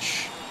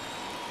pitch.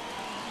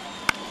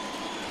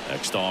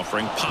 Next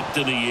offering popped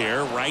in the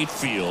air, right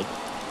field.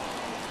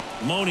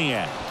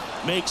 Moniak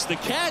makes the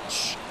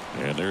catch,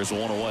 and there's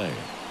one away.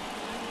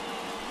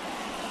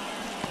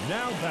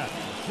 Now back,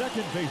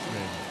 second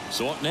baseman.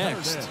 So up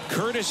next,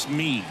 Curtis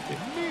Mead.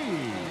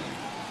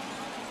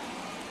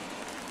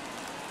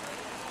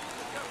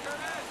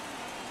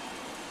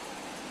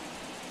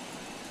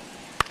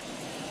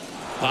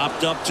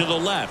 Popped up to the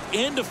left,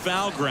 into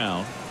foul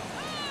ground.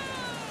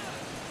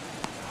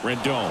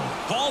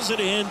 Rendon calls it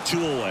in, 2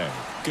 away.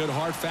 Good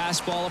hard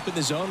fastball up in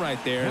the zone right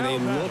there. They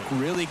look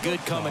really good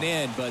coming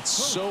in, but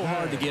so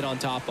hard to get on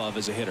top of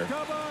as a hitter.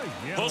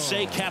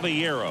 Jose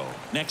Caballero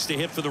next to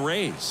hit for the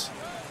Rays.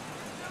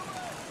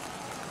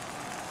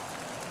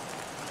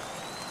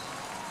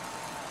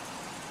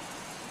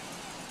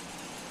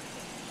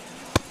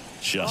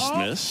 Just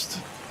missed.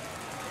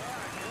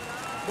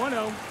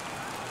 1-0.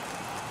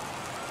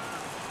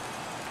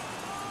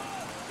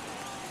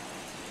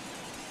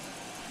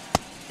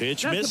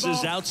 Pitch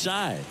misses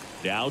outside.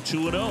 Now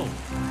 2-0.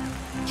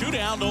 2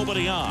 down,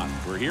 nobody on.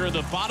 We're here in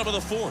the bottom of the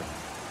 4th.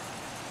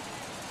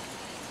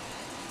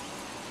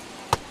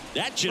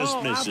 That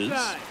just misses.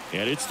 Outside.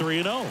 And it's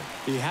 3-0.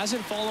 He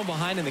hasn't fallen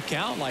behind in the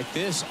count like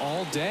this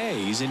all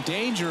day. He's in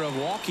danger of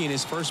walking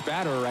his first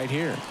batter right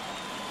here.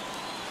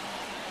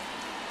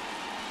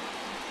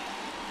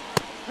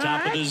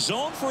 Top of the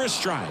zone for a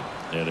strike.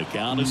 And the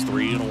count is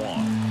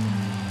 3-1.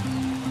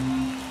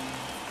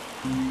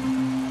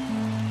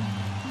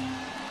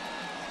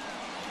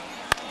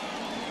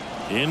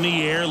 In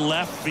the air,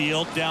 left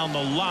field, down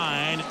the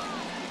line.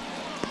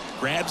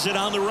 Grabs it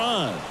on the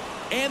run.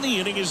 And the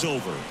inning is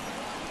over.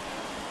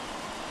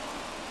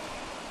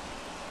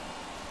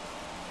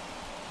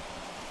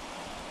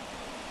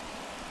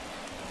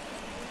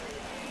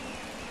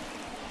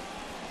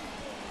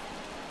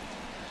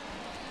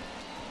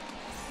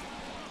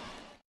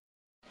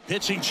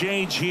 Pitching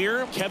change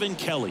here, Kevin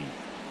Kelly.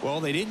 Well,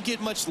 they didn't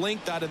get much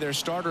length out of their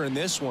starter in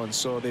this one,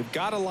 so they've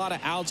got a lot of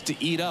outs to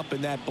eat up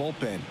in that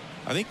bullpen.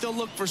 I think they'll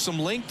look for some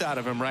length out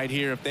of him right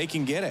here if they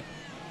can get it.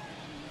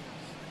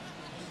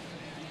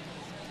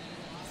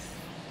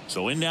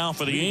 So in now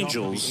for the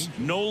Angels,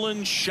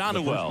 Nolan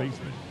Schanuel.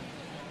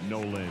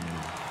 Nolan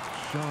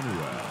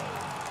Schanuel.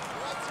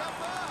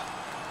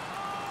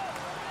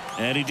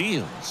 And he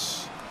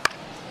deals.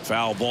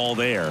 Foul ball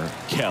there.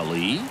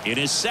 Kelly, in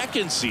his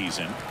second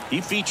season,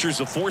 he features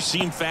a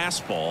 4-seam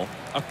fastball,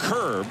 a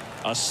curve,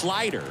 a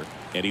slider,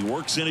 and he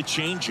works in a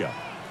changeup.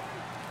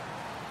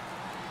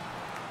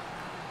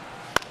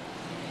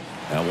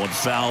 That one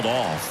fouled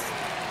off.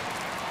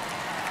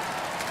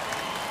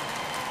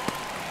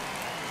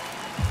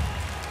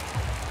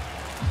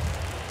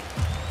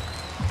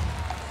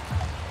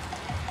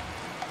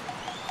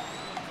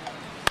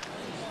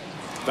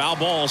 Foul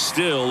ball,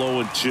 still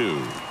 0-2.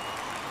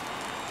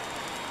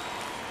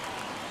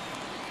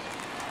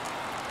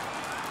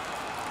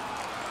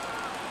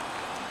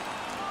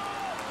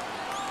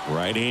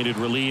 Right-handed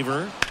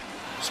reliever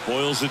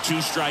spoils the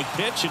 2-strike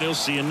pitch, and he'll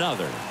see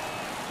another.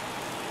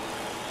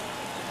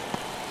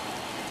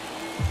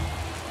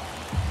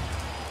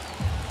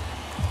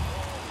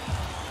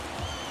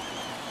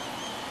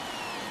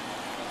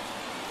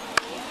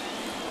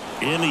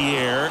 In the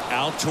air,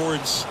 out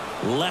towards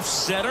left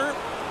center.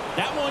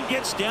 That one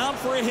gets down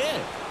for a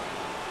hit.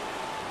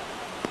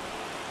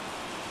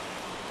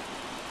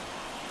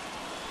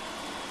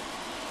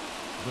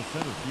 The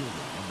center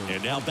fielder.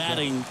 And now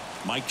batting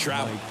Mike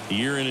Trout.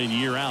 Year in and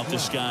year out,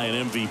 this guy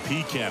an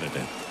MVP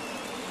candidate.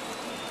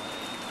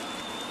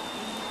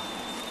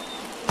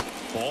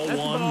 Ball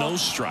 1, no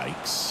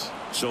strikes.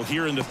 So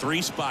here in the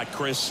 3 spot,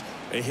 Chris,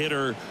 a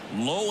hitter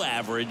low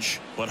average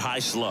but high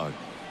slug.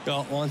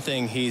 Well, one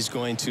thing he's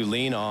going to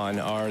lean on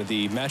are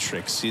the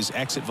metrics. His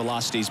exit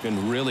velocity has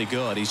been really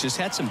good. He's just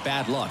had some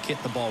bad luck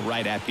hitting the ball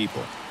right at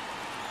people.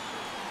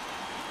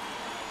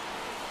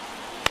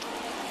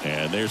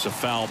 And there's a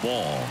foul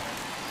ball.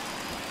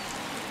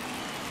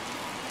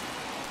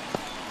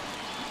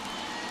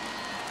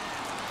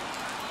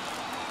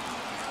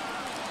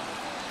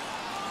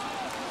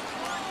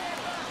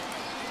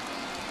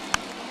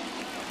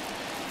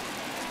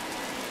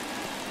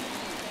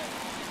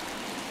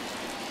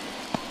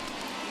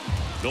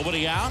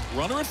 Nobody out,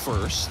 runner at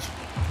first.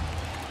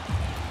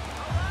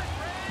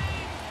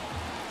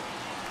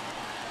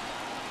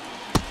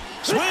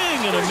 Swing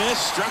and a miss,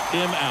 struck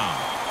him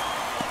out.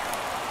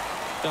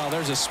 Oh,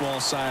 there's a small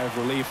sigh of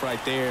relief right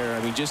there.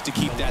 I mean, just to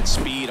keep that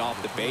speed off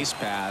the base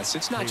paths.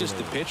 It's not just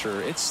the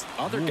pitcher, it's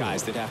other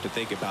guys that have to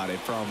think about it.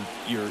 From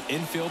your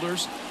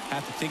infielders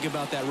have to think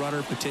about that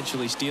runner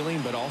potentially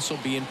stealing, but also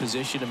be in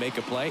position to make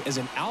a play. As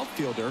an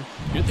outfielder,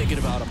 you're thinking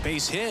about a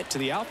base hit to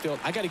the outfield.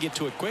 I got to get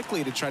to it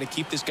quickly to try to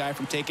keep this guy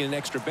from taking an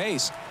extra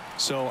base.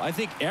 So I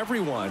think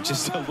everyone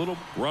just a little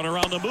runner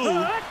on the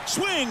move.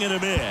 Swing and a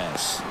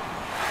miss.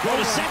 Go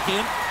to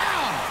second.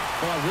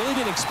 Well, I really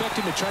didn't expect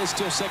him to try to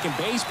steal second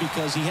base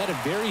because he had a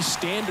very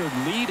standard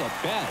lead at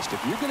best.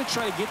 If you're going to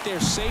try to get there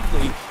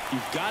safely,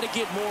 you've got to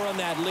get more on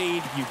that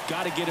lead. You've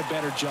got to get a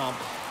better jump.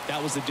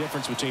 That was the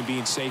difference between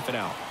being safe and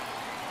out.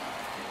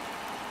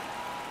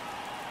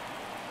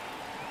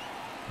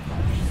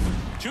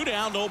 Two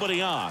down,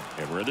 nobody on.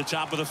 And we're at the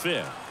top of the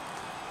fifth.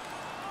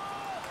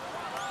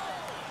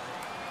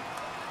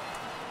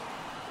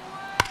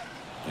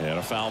 And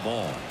a foul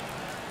ball.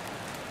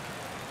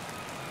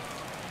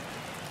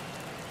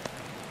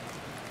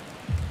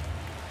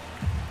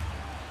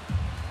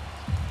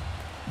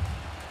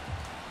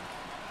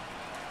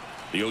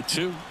 The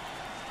 0-2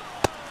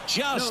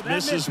 just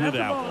misses with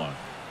that one.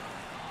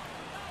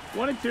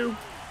 1-2.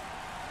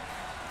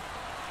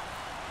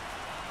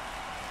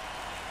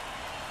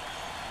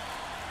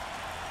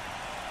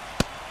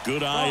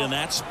 Good eye in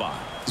that spot.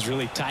 He's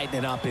really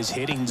tightening up his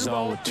hitting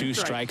zone with 2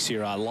 strikes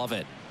here. I love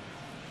it.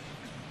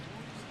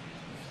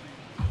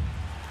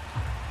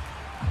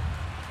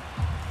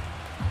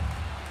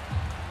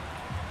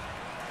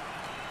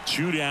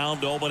 Two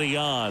down, nobody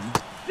on.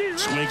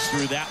 Swings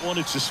through that one.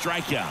 It's a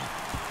strikeout.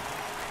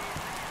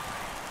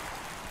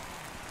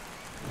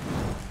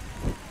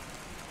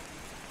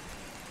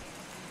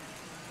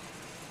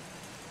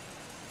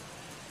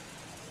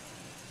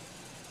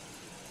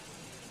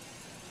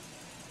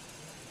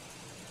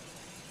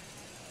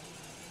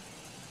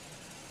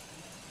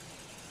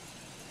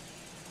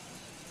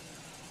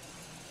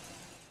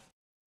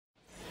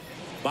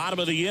 Bottom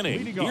of the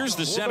inning. Here's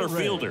the center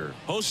fielder,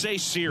 Jose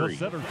Siri.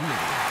 The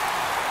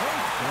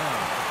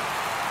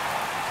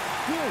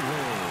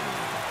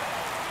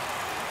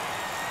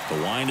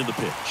wind of the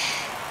pitch.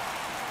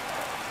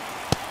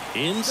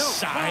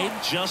 Inside,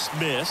 just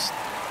missed.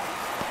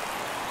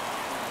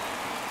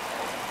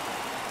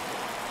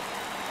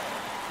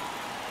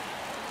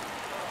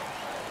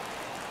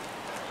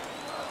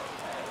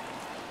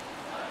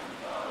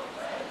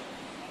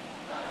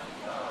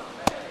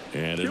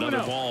 And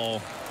another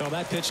ball. No,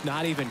 that pitch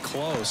not even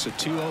close. A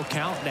 2-0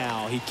 count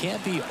now. He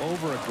can't be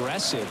over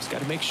aggressive. He's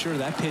got to make sure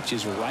that pitch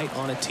is right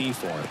on a tee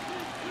for him.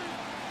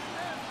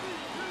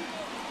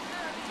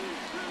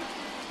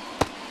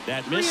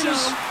 That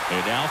misses.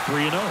 And now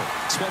 3-0.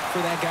 Expect for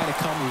that guy to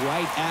come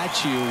right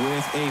at you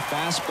with a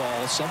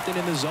fastball, something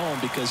in the zone,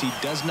 because he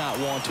does not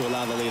want to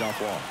allow the leadoff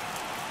walk.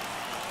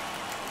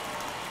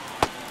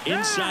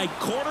 Inside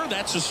corner,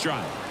 that's a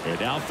strike. And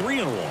now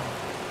 3-1.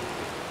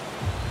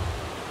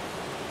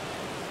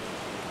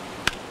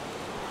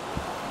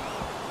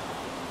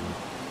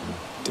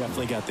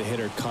 Definitely got the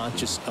hitter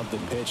conscious of the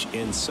pitch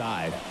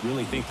inside.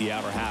 Really think the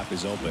outer half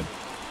is open.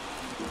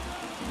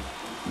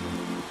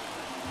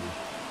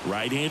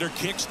 Right-hander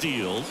kick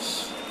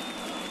steals.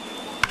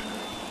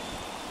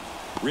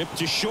 Ripped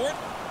to short.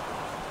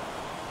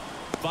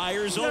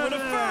 Fires over to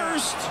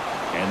first.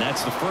 And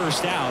that's the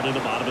first out in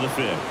the bottom of the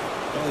fifth.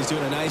 Well, he's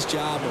doing a nice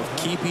job of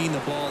keeping the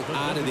ball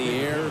out of the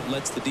air.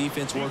 Lets the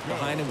defense work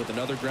behind him with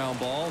another ground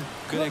ball.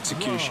 Good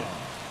execution.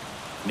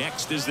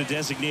 Next is the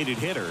designated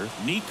hitter,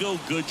 Nico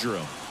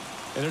Goodrum.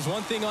 And there's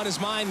one thing on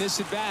his mind this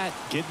at bat,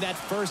 getting that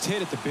first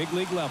hit at the big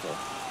league level.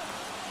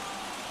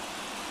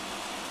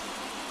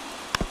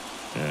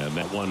 And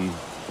that one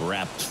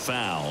wrapped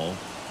foul.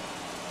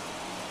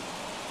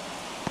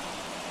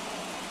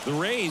 The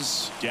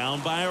Rays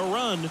down by a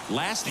run.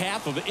 Last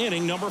half of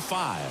inning number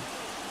 5.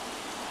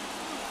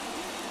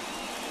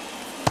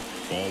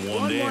 Ball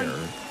one there.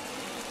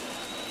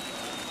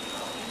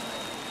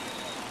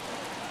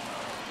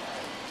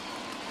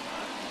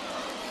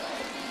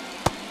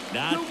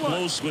 Not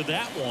close with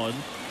that one.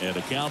 And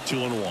a count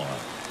 2-1.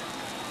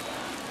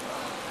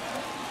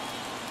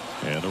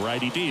 And the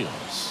righty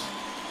deals.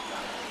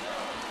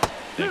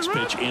 Next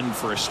pitch in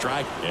for a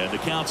strike. And the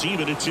count's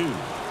even at 2.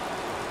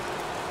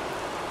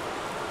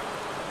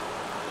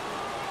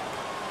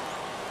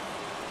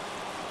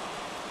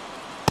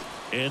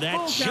 And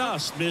that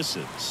just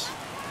misses.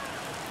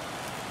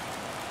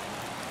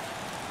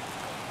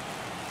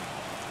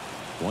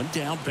 One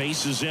down,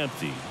 base is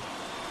empty.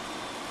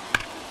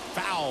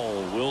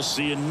 Foul. We'll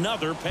see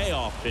another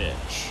payoff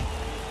pitch.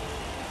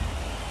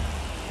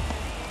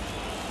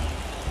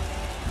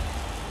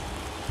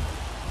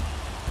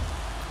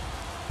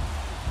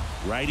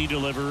 Righty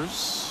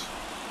delivers.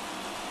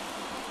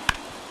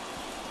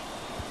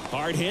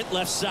 Hard hit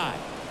left side.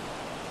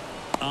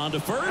 On to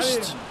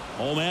first.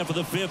 Home man for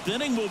the 5th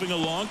inning, moving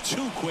along.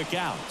 2 quick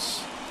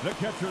outs. The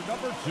catcher,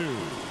 number 2,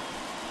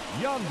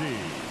 Yandy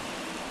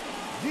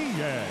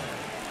Diaz.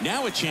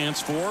 Now a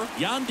chance for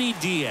Yandy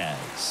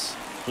Diaz.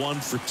 1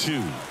 for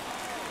 2.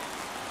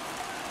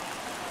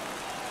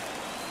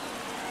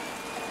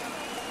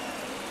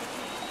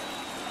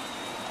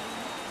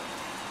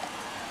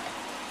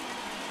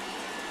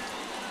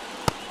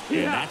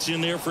 And that's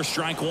in there for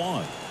strike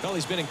 1. Well,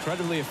 he's been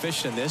incredibly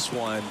efficient in this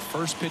one.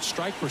 First pitch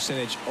strike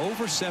percentage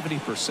over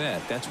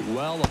 70%. That's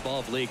well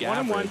above league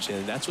average,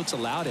 and that's what's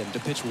allowed him to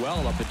pitch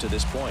well up until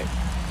this point.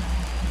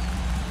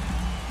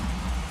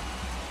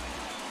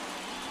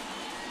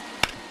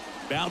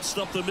 Bounced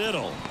up the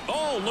middle.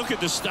 Oh, look at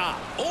the stop.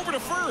 Over to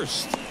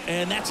first.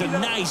 And that's a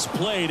nice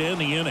play to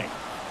end the inning.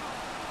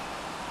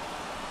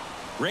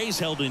 Rays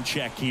held in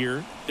check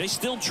here. They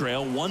still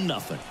trail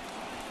 1-0.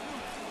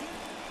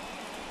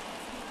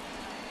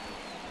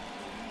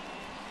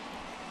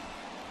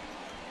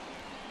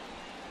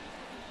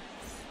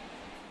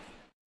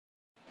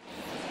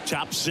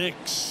 Top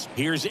 6.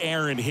 Here's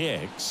Aaron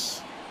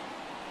Hicks.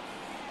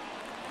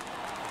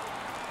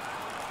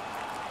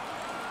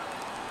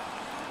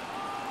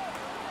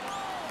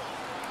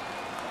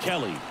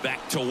 Kelly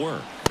back to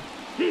work.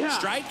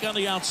 Strike on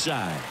the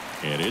outside.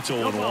 And it's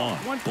 0-1.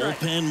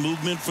 Bullpen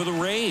movement for the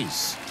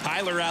Rays.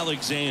 Tyler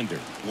Alexander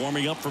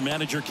warming up for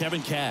manager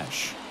Kevin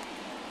Cash.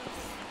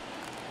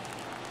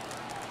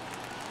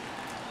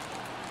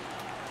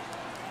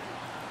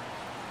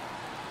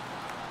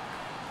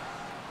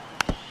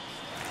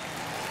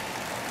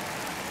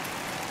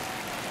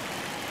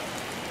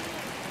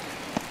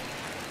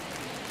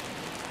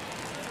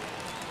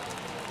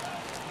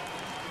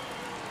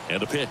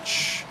 And a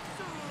pitch.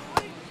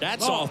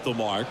 That's off the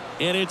mark,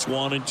 and it's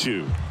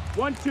 1-2.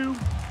 1-2.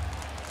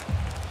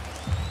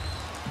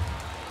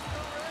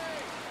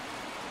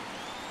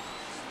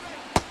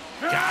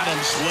 Got him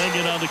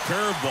swinging on the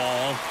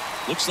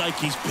curveball. Looks like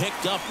he's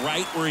picked up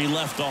right where he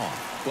left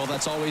off. Well,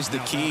 that's always the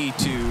key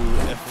to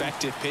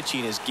effective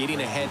pitching, is getting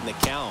ahead in the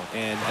count.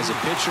 And as a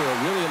pitcher,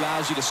 it really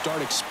allows you to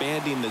start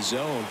expanding the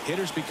zone.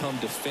 Hitters become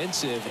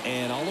defensive,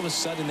 and all of a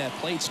sudden that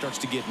plate starts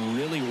to get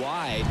really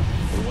wide.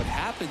 And what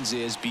happens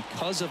is,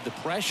 because of the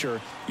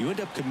pressure, you end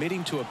up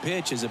committing to a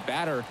pitch as a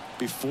batter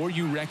before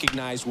you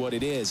recognize what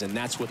it is, and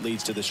that's what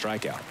leads to the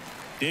strikeout.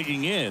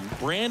 Digging in,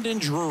 Brandon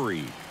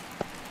Drury.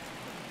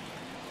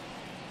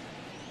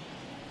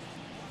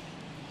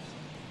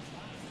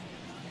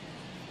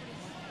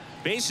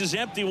 Base is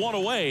empty, 1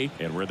 away,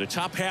 and we're in the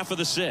top half of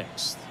the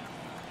 6th.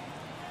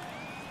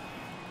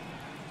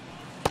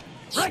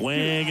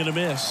 Swing and a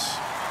miss.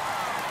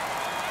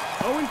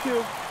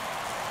 0-2.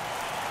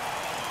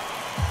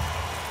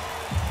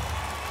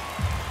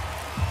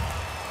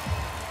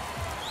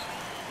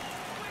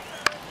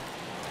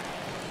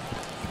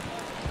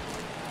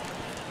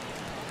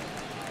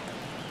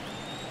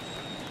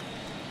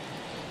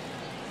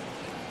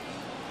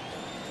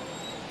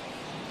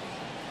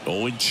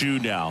 Oh,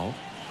 0-2 now.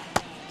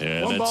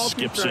 And that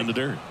skips in the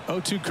dirt.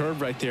 0-2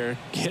 curve right there.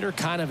 Hitter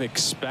kind of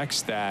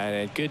expects that,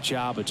 and good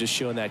job of just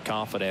showing that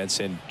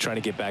confidence and trying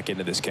to get back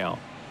into this count.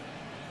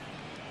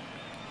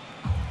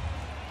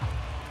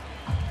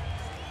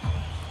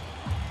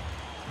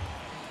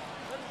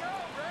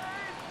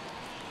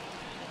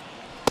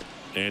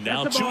 And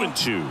now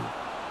 2-2.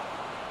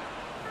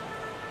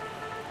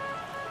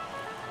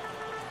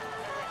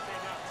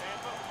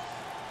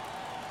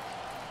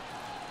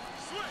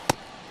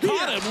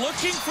 Caught him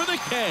looking for the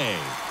K.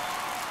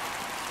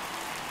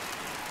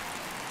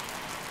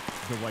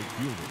 The right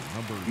fielder,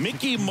 number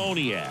Mickey 16,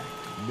 Moniak,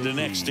 the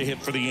next to hit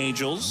for the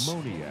Angels.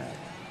 Moniak.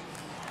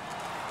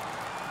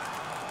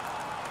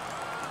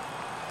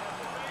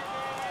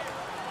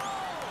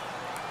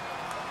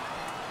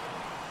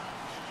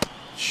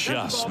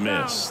 Just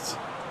missed.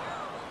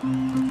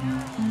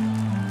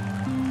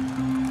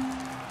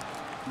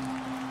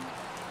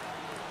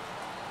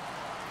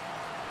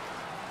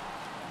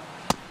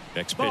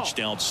 Next pitch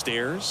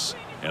downstairs,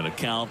 and the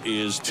count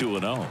is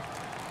 2-0.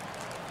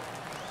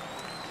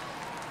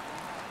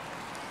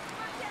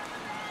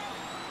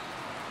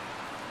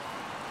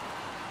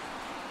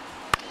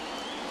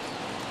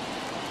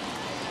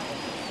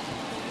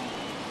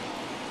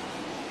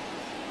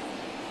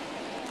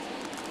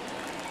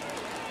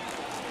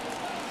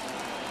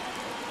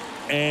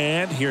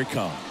 And here it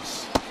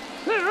comes.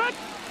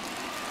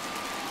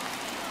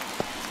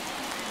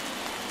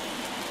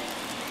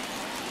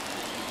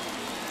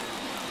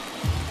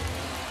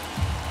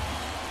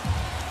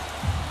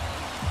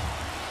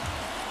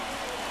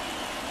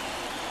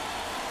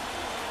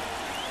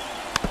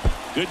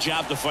 Good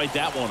job to fight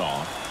that one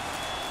off.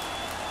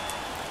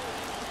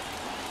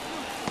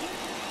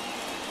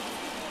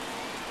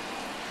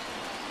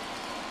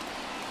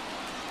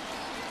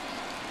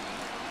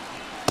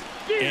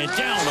 And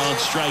down on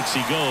strikes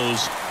he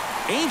goes.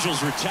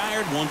 Angels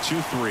retired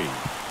 1-2-3.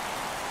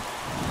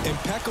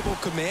 Impeccable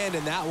command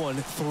in that one.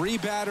 3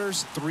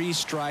 batters, 3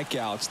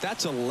 strikeouts.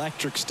 That's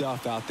electric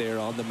stuff out there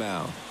on the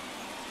mound.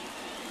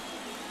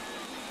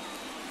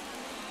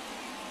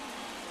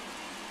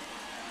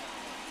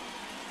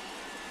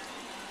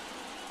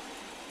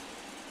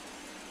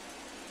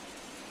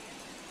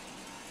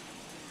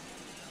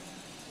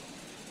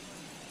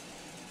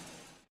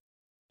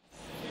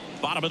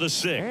 Bottom of the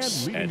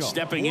 6th, and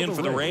stepping in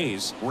for the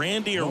Rays,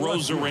 Randy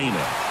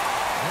Arozarena.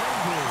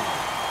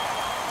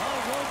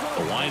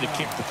 Hawaii to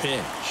kick the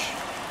pitch.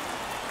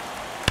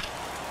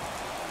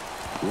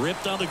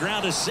 Ripped on the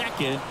ground to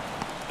second.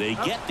 They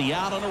get the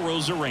out on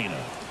Arozarena.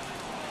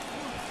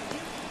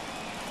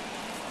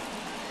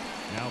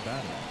 Now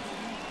batting,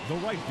 the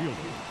right fielder,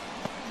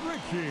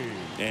 Richie.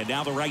 And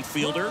now the right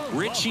fielder,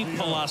 Richie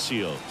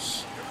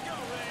Palacios.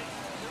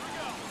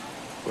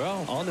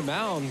 Well, on the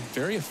mound,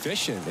 very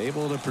efficient,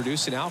 able to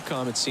produce an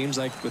outcome, it seems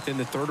like, within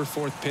the 3rd or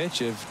 4th pitch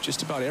of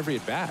just about every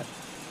at-bat.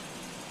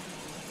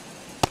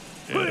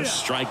 And a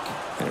strike.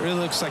 It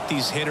really looks like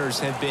these hitters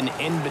have been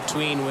in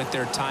between with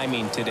their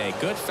timing today.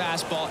 Good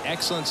fastball,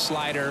 excellent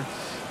slider,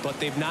 but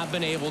they've not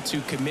been able to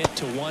commit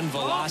to one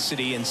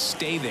velocity and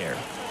stay there.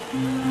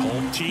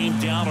 Home team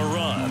down a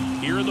run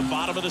here in the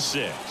bottom of the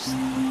 6th.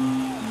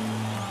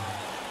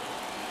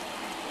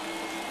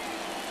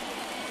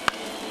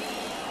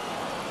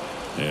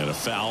 And a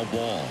foul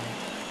ball.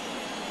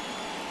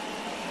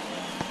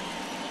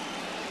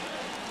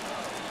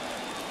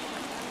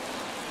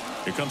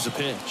 Here comes the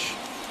pitch.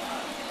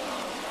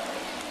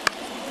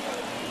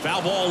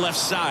 Foul ball left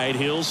side.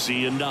 He'll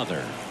see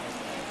another.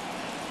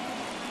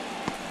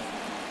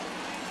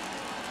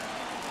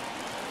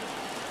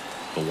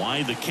 The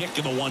wind, the kick,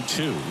 and the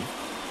 1-2.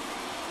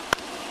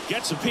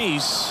 Gets a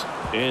piece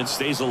and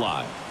stays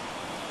alive.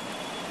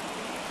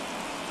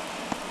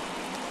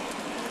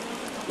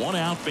 1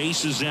 out,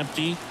 base is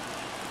empty.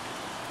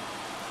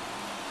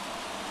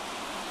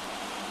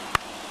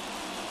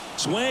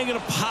 Swing and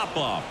a pop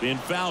up in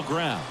foul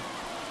ground.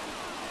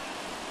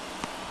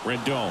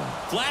 Rendon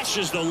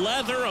flashes the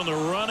leather on the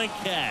run and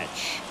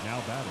catch.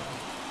 Now batting,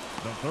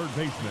 the third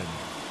baseman,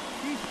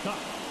 Isaac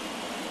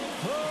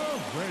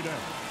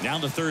Paredes. Now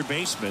the third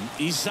baseman,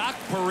 Isaac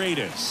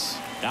Paredes.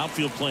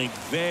 Outfield playing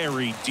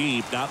very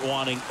deep, not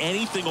wanting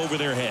anything over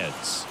their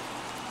heads.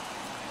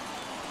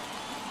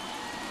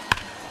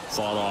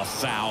 Fought off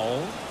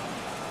foul.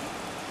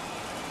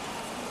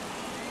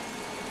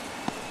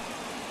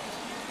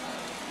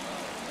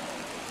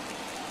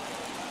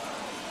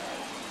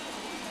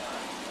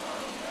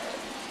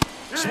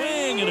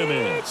 Swing and a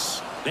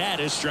miss. That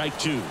is strike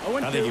 2.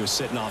 I think he was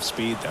sitting off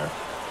speed there.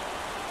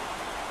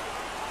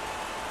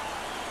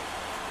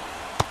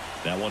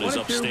 That one is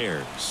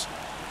upstairs.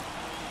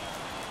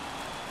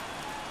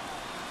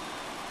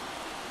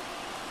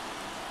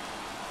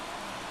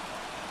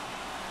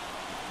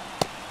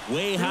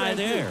 Way high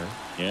there.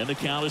 And the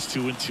count is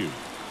 2-2.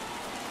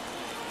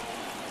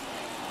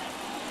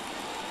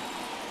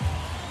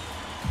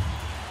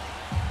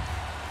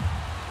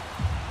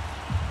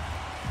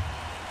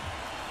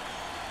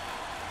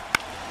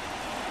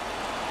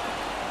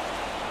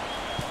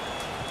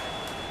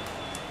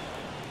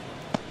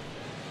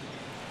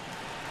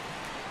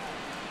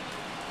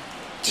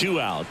 Two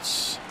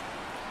outs.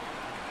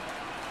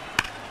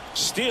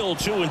 Still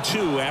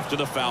 2-2 after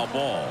the foul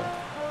ball.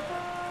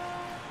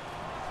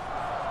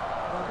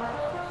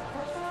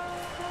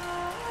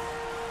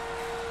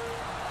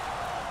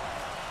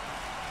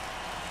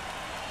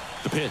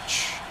 The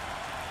pitch.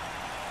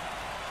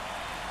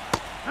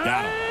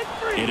 Got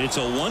him. And it's a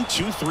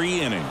 1-2-3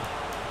 inning.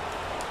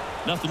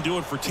 Nothing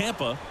doing for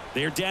Tampa.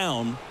 They're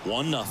down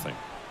 1-0.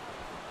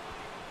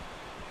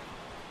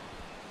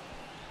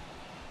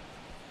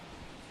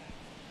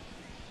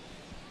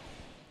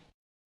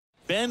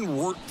 Ben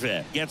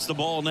Wertvet gets the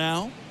ball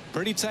now.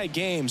 Pretty tight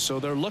game, so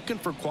they're looking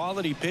for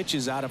quality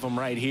pitches out of him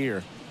right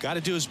here. Got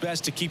to do his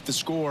best to keep the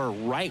score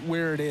right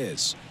where it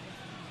is.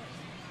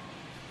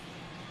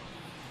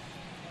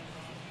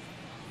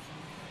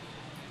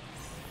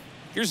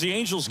 Here's the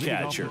Angels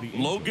catcher,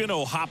 Logan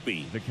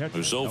O'Hoppe,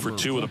 who's 0 for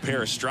 2 with a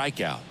pair of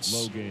strikeouts.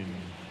 Logan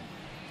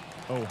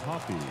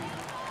O'Hoppe.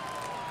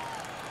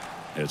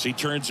 As he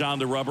turns on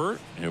the rubber,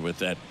 and with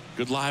that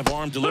good live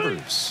arm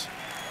delivers.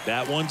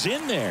 That one's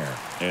in there,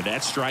 and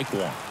that's strike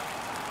 1.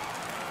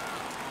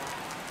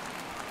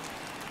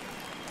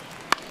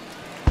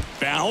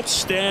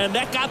 Bounced, and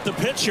that got the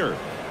pitcher.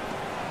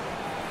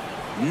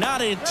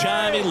 Not in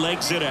time, he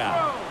legs it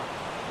out.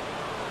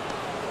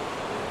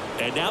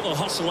 And now they'll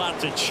hustle out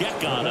to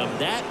check on him.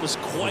 That was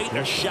quite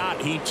a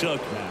shot he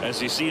took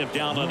as you see him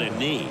down on a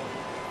knee.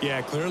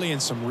 Yeah, clearly in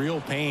some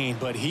real pain,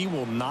 but he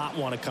will not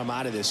want to come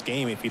out of this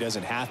game if he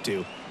doesn't have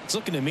to. It's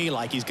looking to me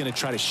like he's going to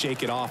try to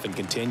shake it off and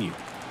continue.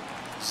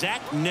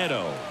 Zach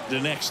Neto, the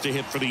next to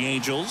hit for the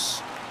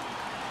Angels.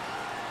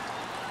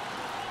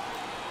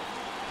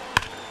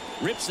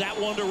 Rips that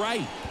one to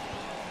right.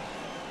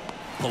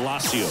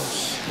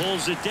 Palacios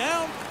pulls it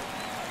down.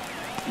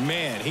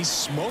 Man, he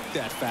smoked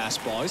that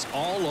fastball. He's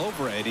all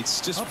over it.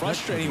 It's just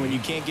frustrating when you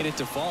can't get it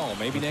to fall.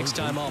 Maybe next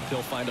time up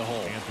he'll find a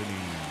hole.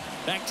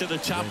 Back to the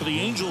top of the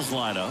Angels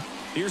lineup.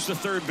 Here's the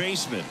third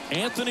baseman,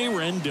 Anthony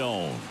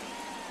Rendon.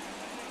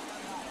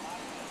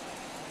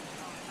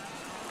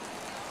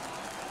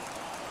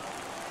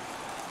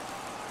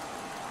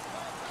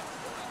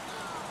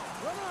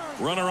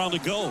 Runner on the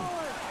go.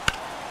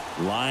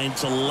 Line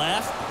to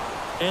left.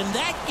 And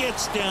that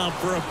gets down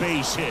for a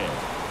base hit.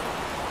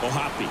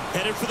 Ohapi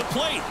headed for the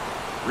plate.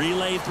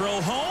 Relay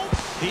throw home.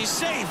 He's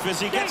safe as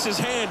he gets his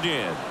hand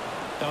in.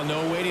 Now,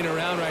 no waiting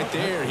around right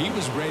there. He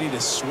was ready to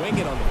swing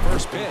it on the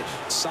first pitch.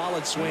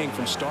 Solid swing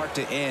from start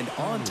to end.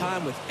 On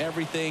time with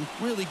everything.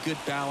 Really good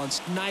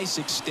balance. Nice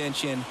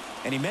extension.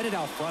 And he met it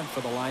out front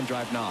for the line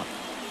drive knock.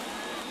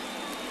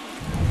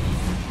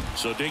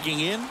 So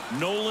digging in,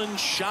 Nolan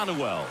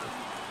Schanuel.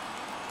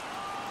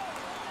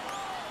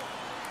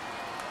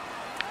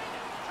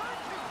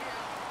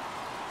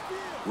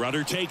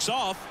 Runner takes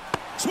off.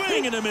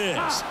 Swing and a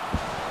miss.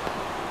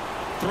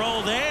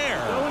 Throw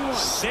there.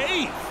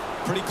 Safe.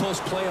 Pretty close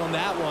play on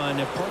that one.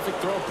 A perfect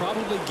throw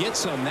probably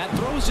gets him. That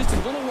throw was just a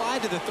little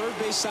wide to the third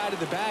base side of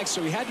the bag,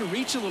 so he had to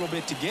reach a little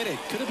bit to get it.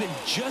 Could have been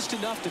just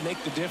enough to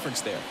make the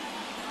difference there.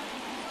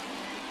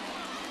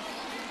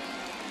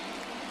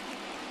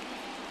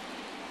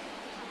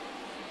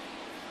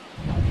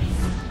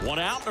 One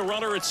out and a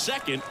runner at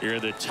second here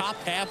in the top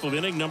half of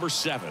inning number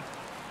 7.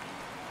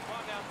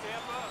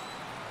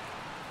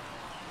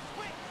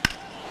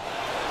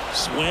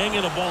 Swing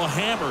and a ball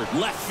hammered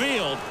left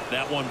field.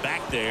 That one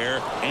back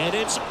there, and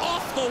it's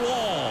off the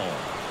wall.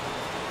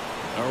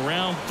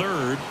 Around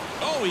third.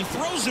 Oh, he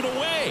throws it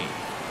away.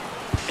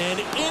 And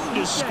in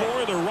to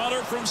score the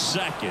runner from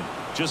second.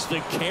 Just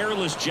a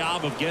careless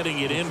job of getting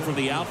it in from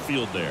the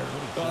outfield there.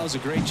 Well, that was a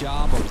great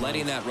job of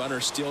letting that runner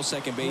steal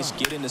second base,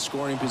 get into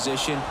scoring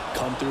position,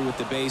 come through with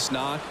the base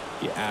knock.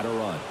 You add a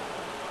run.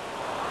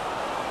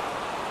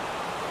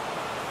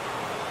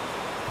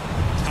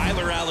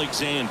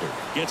 Alexander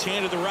gets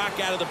handed the rock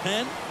out of the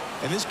pen.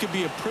 And this could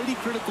be a pretty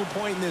critical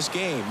point in this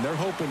game. They're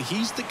hoping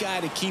he's the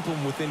guy to keep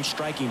him within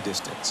striking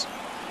distance.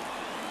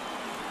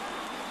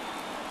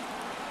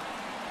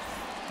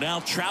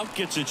 Now Trout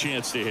gets a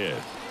chance to hit.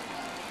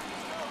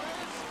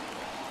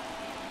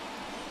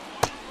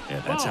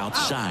 And that's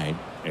outside.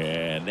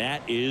 And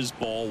that is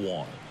ball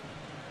 1.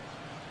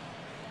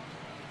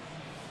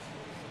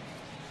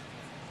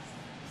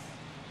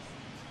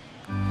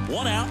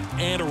 One out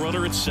and a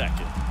runner at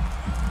second.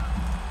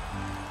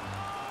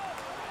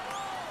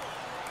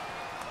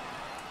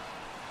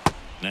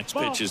 Next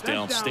pitch is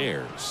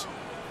downstairs.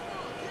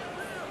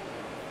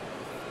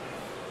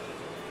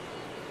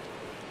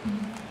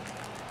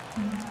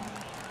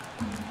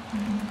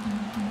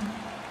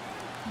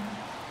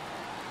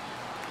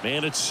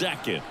 Man at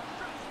second.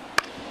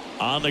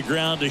 On the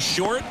ground to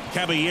short.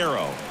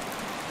 Caballero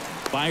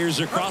fires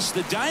across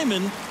the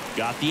diamond.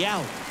 Got the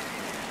out.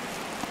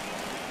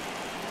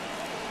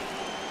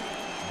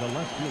 The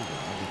left fielder,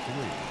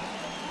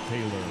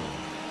 number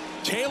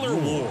 3, Taylor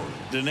Ward,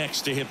 the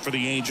next to hit for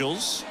the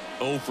Angels.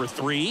 0 for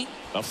 3.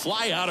 A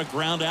fly out, a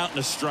ground out, and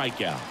a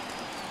strikeout.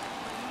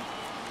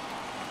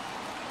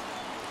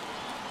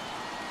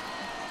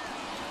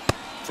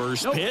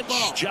 First pitch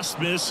just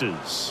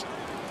misses.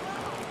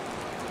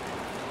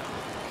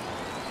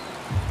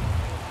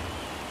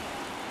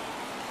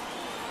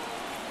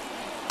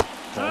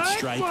 Called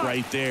strike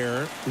right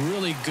there.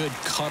 Really good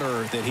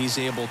cutter that he's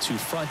able to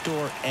front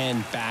door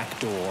and back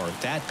door.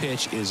 That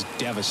pitch is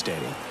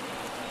devastating.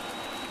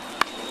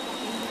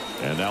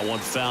 And that one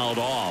fouled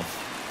off.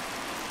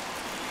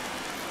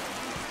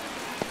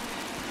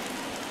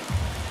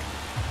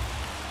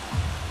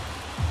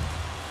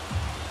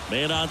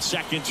 Man on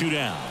second, 2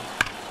 down.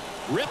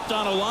 Ripped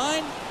on a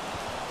line.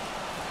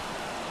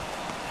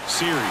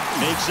 Siri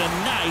makes a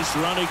nice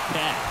running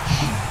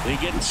catch. They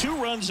get 2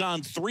 runs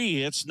on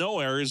 3 hits, no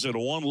errors, and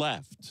 1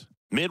 left.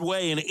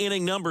 Midway in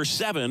inning number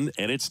 7,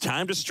 and it's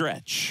time to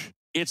stretch.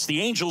 It's the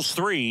Angels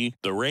 3,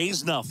 the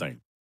Rays nothing.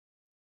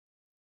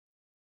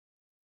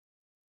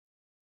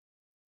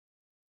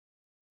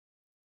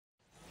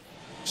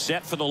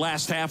 Set for the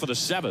last half of the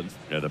 7th.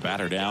 And the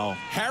batter now,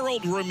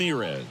 Harold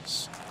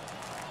Ramirez.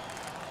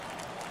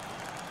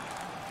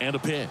 And a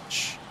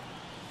pitch.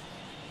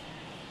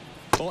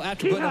 Well,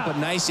 after putting up a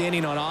nice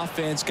inning on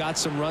offense, got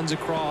some runs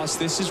across,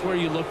 this is where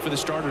you look for the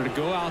starter to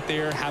go out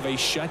there, have a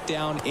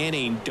shutdown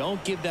inning.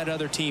 Don't give that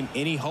other team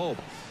any hope.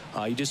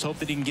 You just hope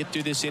that he can get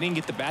through this inning,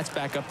 get the bats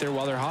back up there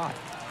while they're hot.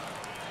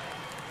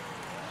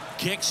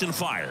 Kicks and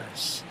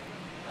fires.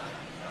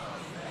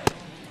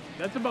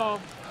 That's a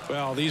ball.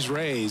 Well, these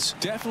Rays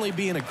definitely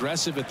being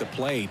aggressive at the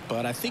plate,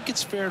 but I think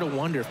it's fair to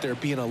wonder if they're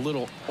being a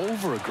little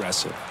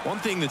over-aggressive. One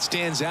thing that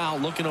stands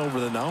out looking over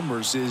the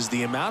numbers is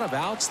the amount of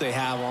outs they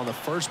have on the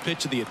first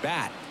pitch of the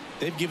at-bat.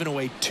 They've given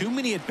away too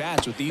many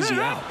at-bats with easy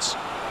outs.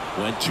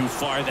 Went too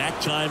far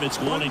that time. It's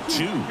 1 and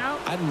 2.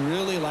 I'd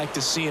really like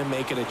to see him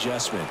make an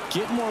adjustment.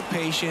 Get more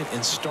patient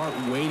and start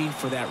waiting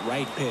for that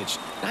right pitch.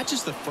 Not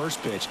just the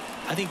first pitch.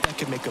 I think that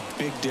could make a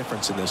big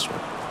difference in this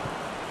one.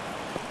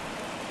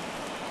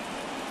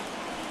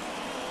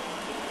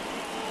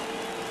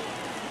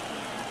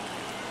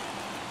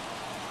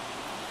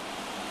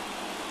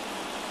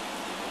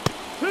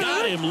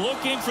 Got him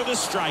looking for the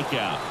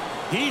strikeout.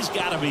 He's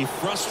got to be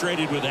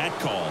frustrated with that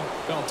call.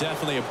 Well,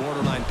 definitely a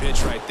borderline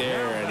pitch right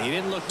there, and he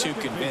didn't look too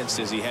convinced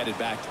as he headed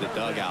back to the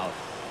dugout.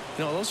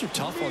 You know, those are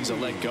tough ones to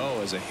let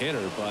go as a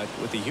hitter, but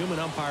with the human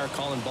umpire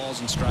calling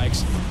balls and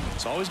strikes,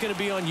 it's always going to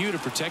be on you to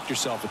protect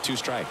yourself with 2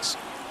 strikes.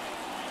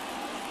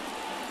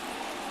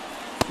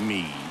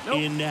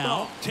 In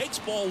now. Takes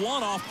ball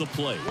 1 off the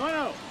plate.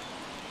 1-0.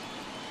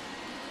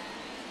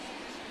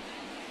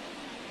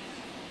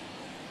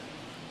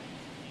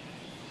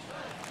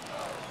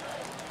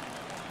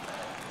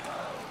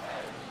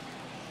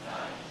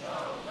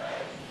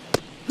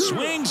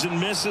 Swings and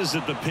misses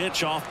at the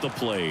pitch off the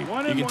plate.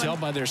 You can tell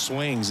by their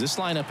swings, this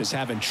lineup is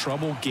having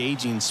trouble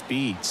gauging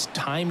speeds.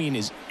 Timing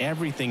is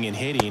everything in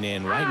hitting,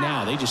 and right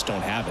now they just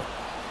don't have it.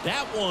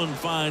 That one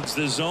finds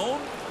the zone.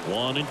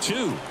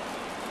 1-2.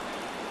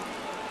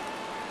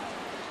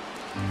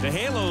 The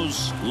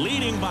Halos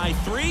leading by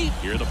 3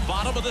 here at the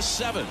bottom of the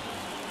 7th.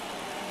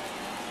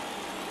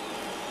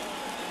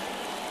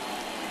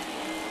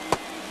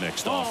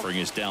 Next offering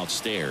is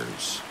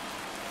downstairs.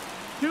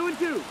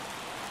 2-2.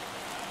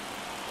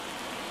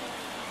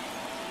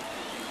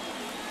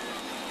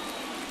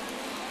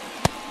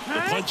 The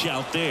punch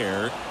out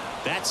there.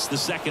 That's the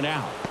 2nd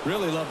out.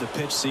 Really love the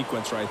pitch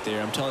sequence right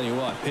there. I'm telling you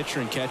what,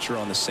 pitcher and catcher are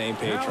on the same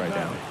page right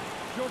now.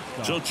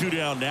 So 2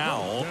 down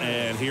now,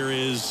 and here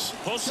is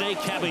Jose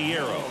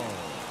Caballero.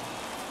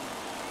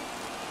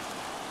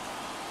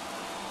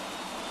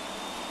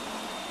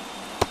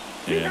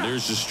 And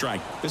there's the strike.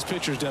 This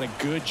pitcher's done a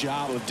good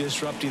job of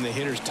disrupting the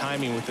hitter's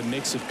timing with the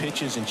mix of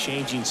pitches and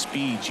changing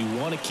speeds. You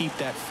want to keep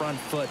that front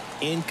foot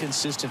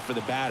inconsistent for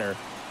the batter.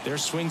 Their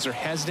swings are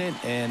hesitant,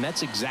 and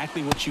that's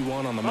exactly what you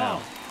want on the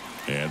mound.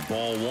 And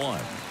ball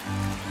 1.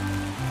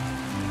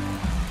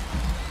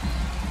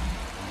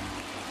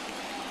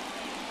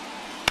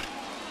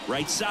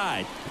 Right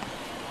side.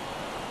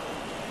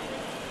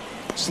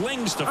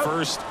 Slings to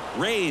first.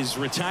 Rays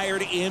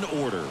retired in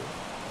order.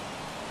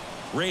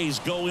 Rays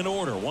go in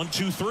order.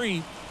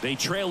 1-2-3. They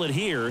trail it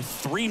here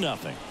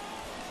 3-0.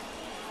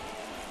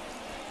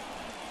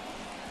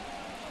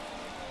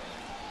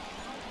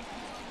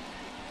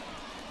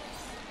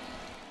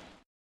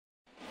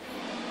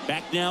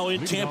 Back now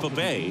in Tampa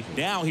Bay.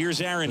 Now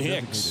here's Aaron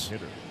Hicks.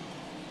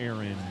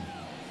 Aaron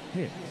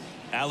Hicks.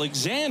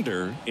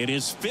 Alexander in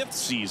his 5th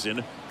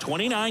season,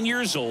 29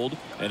 years old,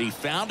 and he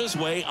found his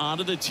way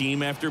onto the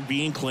team after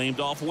being claimed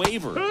off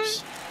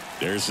waivers.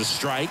 There's a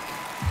strike.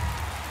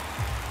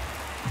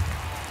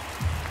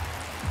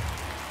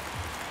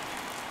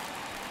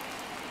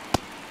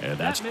 And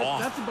that's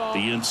off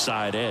the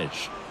inside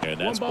edge. And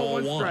that's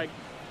ball 1. Strike.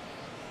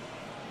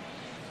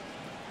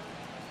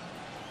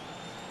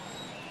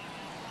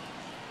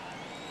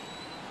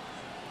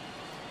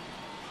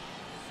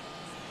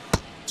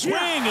 Swing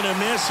and a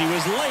miss. He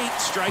was late.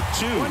 Strike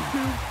 2.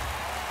 1-2.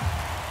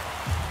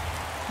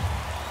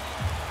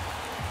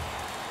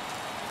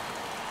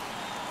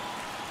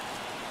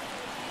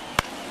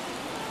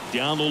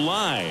 Down the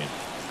line.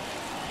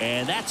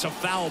 And that's a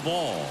foul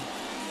ball.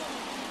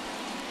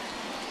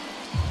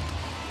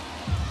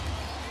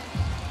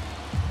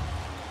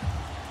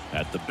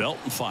 At the belt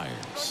and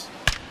fires.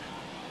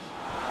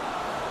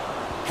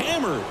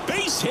 Hammer,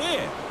 base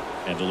hit.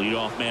 And the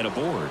leadoff man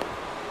aboard.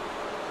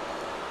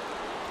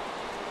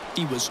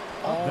 He was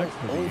all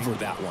over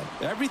that one.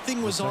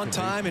 Everything was on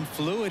time and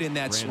fluid in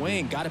that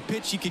swing. Got a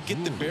pitch he could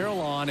get the barrel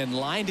on and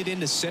lined it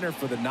into center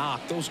for the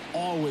knock. Those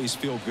always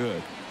feel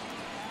good.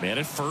 Man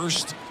at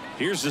first.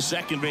 Here's the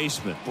second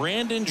baseman,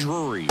 Brandon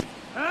Drury.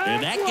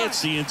 And that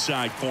gets the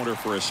inside corner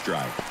for a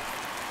strike.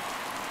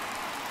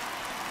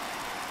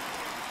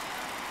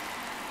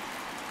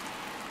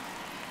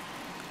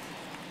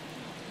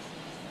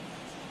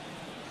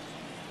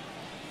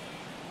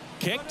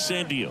 Kicks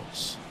and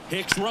deals.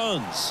 Hicks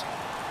runs.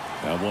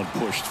 That one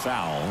pushed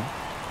foul.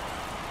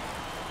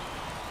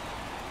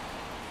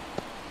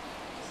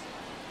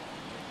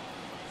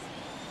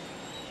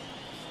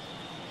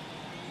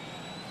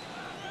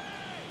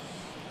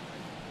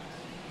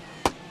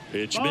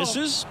 Pitch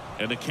misses,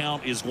 and the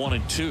count is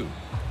 1-2.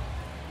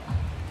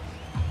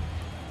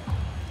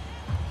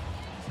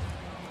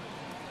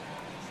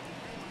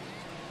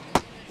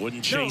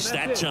 Wouldn't chase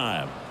that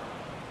time.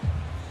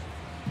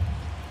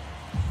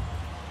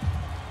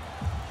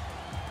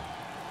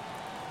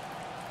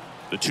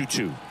 The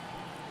 2-2.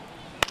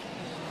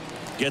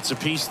 Gets a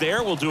piece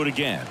there. We'll do it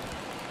again.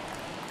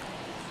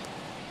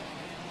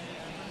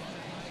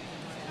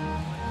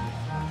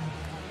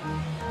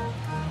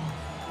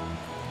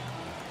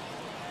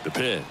 The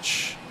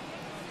pitch.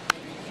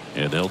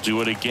 And they'll do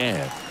it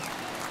again.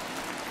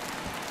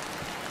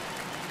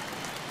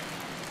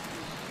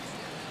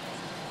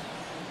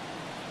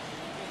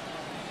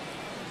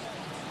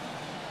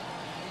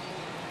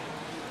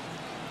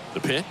 The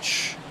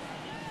pitch.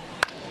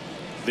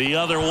 The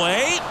other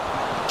way.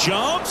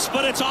 Jumps,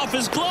 but it's off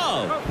his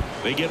glove.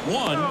 They get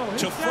one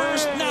to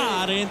first,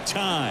 not in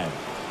time.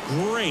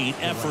 Great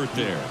effort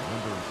there.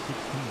 Number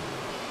 16,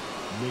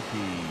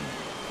 Mickey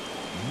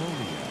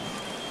Moria.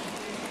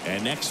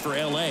 And next for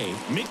L.A.,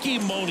 Mickey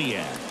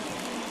Moniak.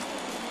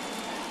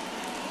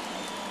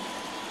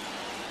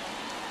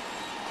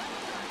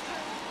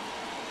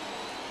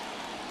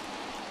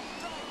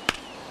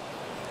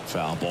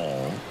 Foul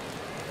ball.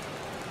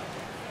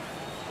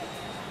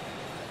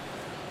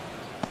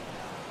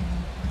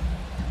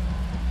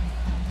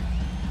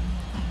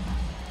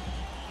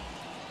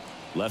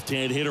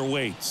 Left-hand hitter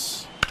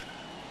waits.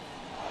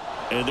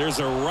 And there's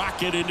a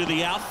rocket into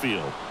the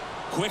outfield.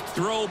 Quick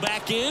throw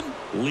back in.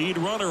 Lead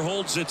runner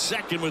holds at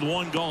second with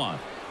one gone.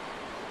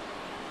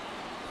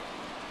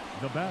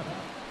 The batter,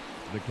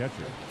 the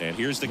catcher. And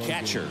here's the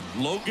catcher,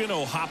 Logan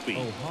O'Hoppe.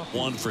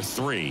 1 for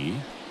 3.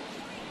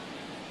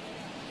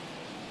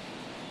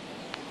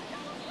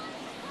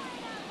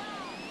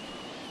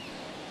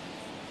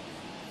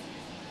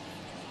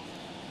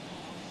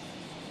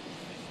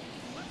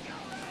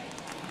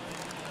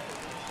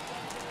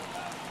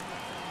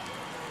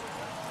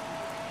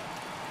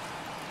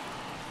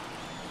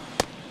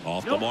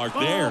 Off the mark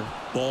there.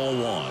 Ball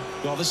 1.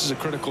 Well, this is a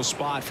critical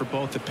spot for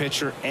both the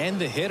pitcher and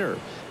the hitter.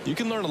 You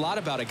can learn a lot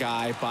about a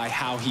guy by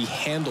how he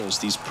handles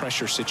these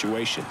pressure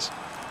situations.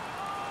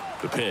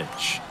 The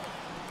pitch.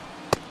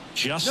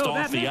 Just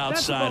off the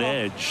outside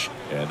edge.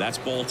 And that's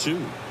ball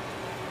 2.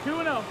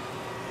 2-0.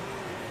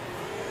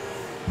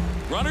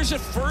 Runners at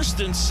first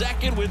and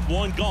second with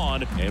one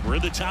gone. And we're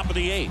at the top of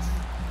the 8th.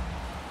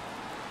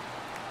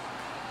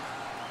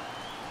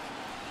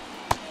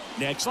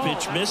 Next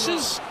pitch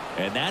misses.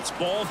 And that's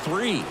ball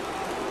 3.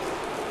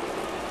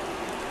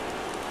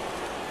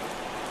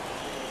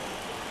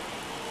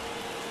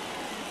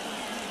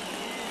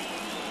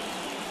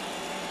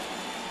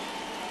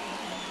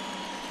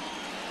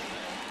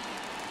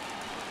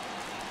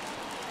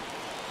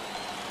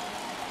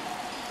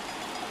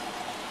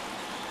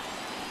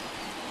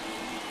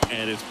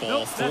 And it's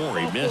ball 4.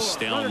 He missed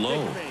down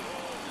low.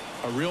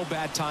 A real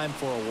bad time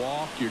for a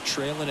walk. You're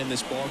trailing in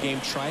this ball game,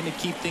 trying to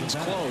keep things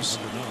close.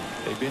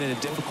 They've been in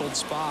a difficult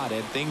spot,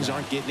 and things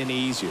aren't getting any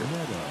easier.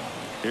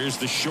 Here's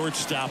the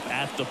shortstop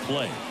at the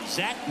plate,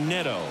 Zach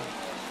Neto.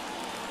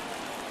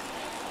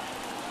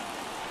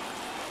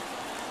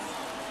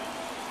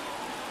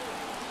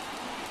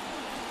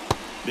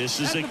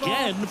 This is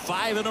again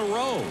 5 in a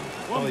row.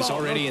 Well, he's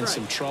already in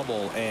some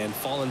trouble, and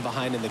falling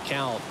behind in the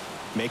count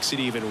makes it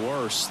even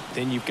worse.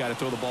 Then you've got to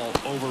throw the ball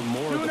over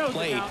more of the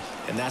plate,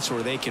 and that's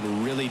where they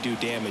can really do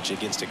damage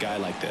against a guy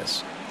like this.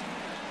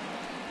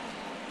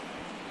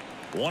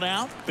 1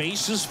 out,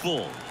 bases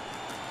full.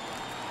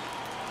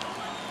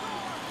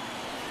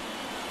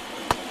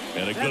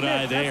 And a good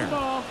eye there.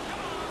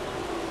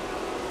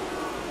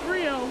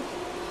 3-0.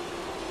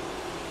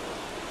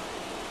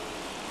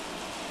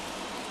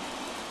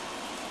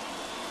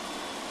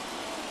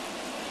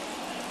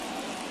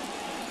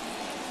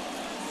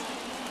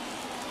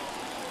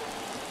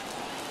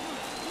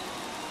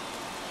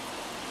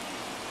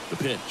 The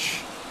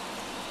pitch.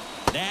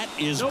 That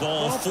is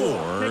ball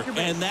 4,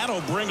 and that'll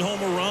bring home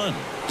a run.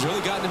 He's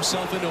really gotten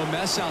himself into a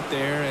mess out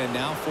there, and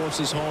now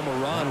forces home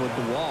a run with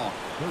the walk.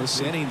 This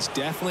inning's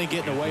definitely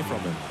getting away from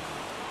him.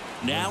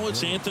 Now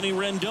it's Anthony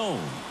Rendon.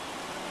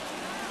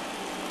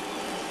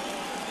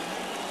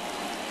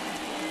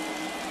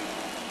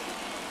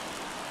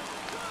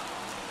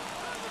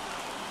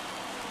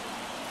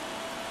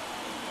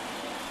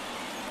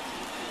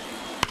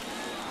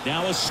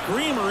 Now a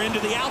screamer into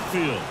the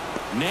outfield.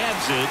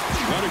 Nabs it.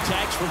 Runner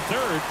tags from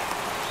third.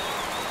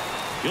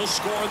 He'll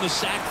score on the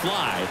sac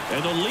fly,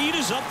 and the lead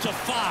is up to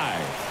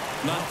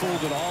 5. Not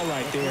fooled at all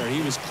right there.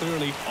 He was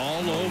clearly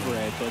all over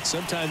it, but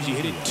sometimes you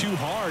hit it too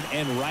hard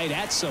and right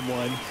at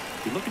someone.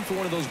 You're looking for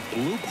one of those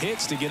bloop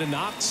hits to get a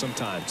knock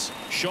sometimes.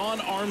 Sean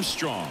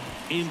Armstrong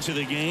into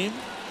the game.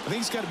 I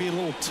think it's got to be a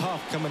little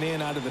tough coming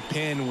in out of the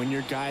pen when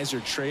your guys are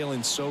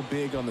trailing so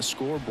big on the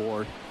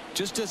scoreboard.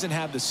 Just doesn't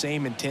have the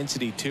same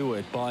intensity to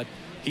it, but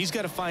he's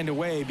got to find a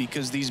way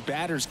because these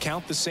batters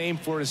count the same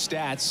for his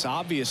stats,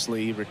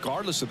 obviously,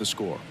 regardless of the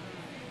score.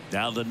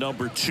 Now the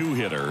number 2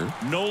 hitter,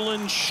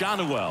 Nolan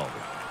Schanuel.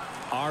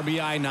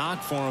 RBI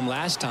knock for him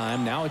last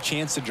time. Now a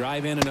chance to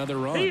drive in another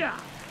run. Yeah.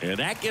 And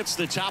that gets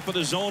the top of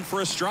the zone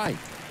for a strike.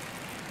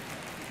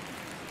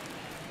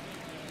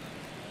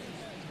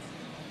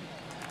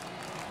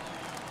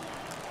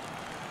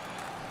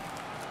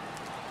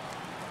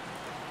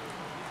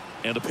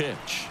 And a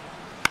pitch.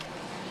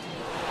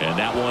 And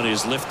that one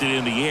is lifted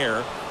in the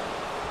air.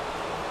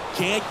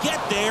 Can't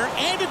get there,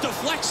 and it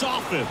deflects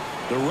off him.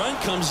 The run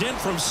comes in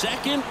from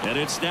second, and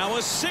it's now a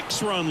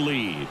 6-run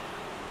lead.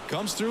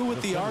 Comes through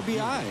with the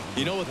RBI.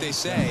 You know what they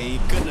say, he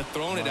couldn't have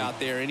thrown it out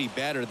there any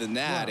better than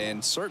that,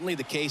 and certainly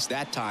the case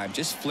that time.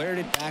 Just flared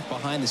it back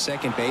behind the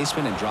second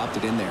baseman and dropped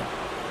it in there.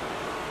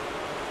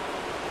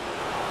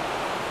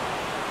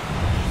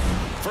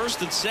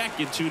 First and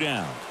second, 2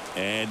 down.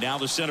 And now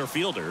the center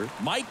fielder,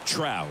 Mike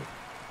Trout.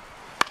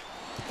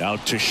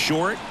 Out to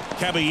short,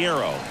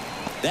 Caballero.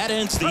 That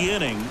ends the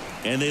inning,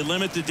 and they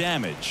limit the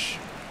damage.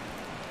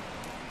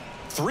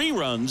 3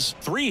 runs,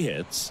 3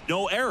 hits,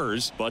 no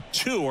errors, but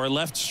 2 are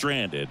left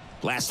stranded.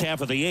 Last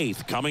half of the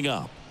 8th coming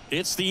up.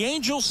 It's the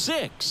Angels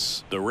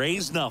 6, the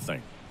Rays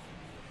nothing.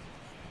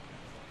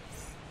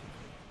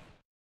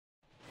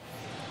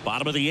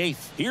 Bottom of the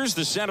 8th. Here's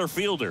the center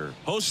fielder,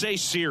 Jose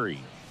Siri.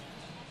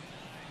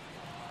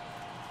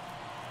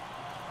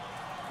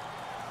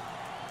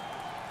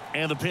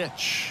 And the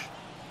pitch.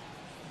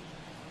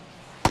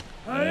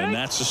 And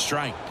that's a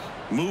strike.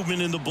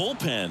 Movement in the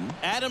bullpen.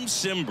 Adam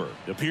Simber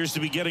appears to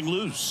be getting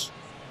loose.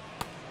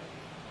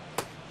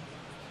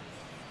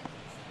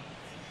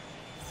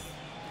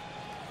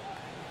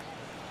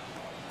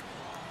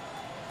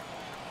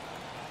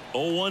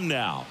 Oh, 1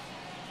 now.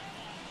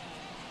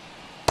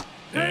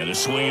 And a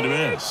swing and a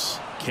miss.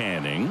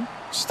 Canning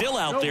still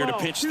out there to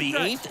pitch the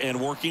 8th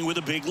and working with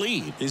a big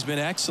lead. He's been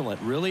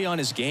excellent, really on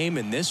his game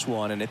in this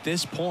one, and at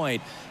this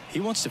point he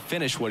wants to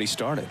finish what he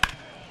started.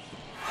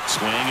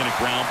 Swing and a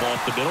ground ball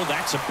up the middle.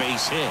 That's a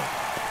base hit.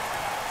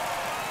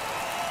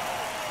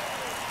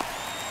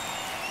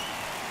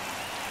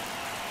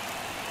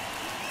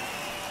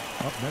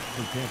 Up next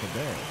for Tampa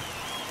Bay.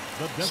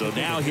 So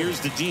now here's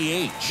the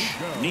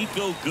DH,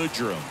 Nico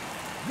Goodrum.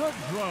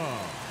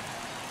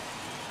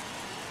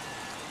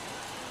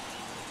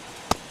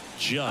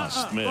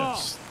 Just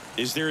missed.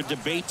 Is there a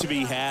debate to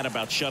be had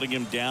about shutting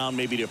him down,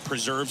 maybe to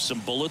preserve some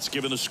bullets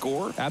given the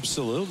score?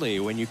 Absolutely.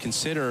 When you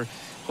consider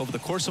over the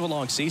course of a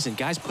long season,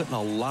 guys putting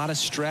a lot of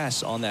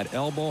stress on that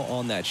elbow,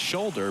 on that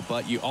shoulder,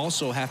 but you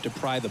also have to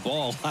pry the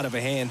ball out of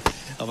a hand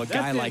of a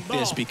guy like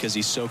this because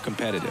he's so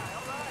competitive.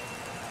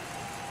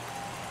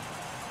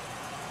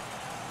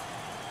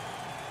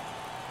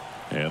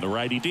 And the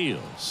righty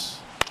deals.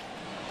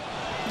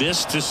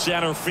 This to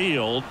center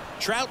field.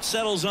 Trout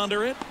settles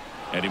under it,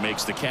 and he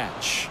makes the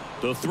catch.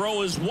 The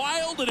throw is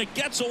wild, and it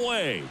gets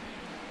away.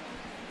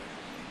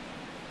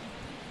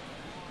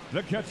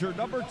 The catcher,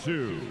 number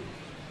 2,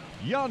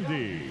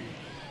 Yandy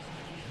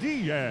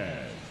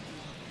Diaz.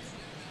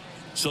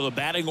 So the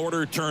batting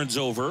order turns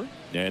over,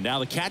 and now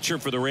the catcher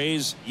for the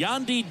Rays,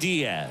 Yandy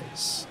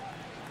Diaz.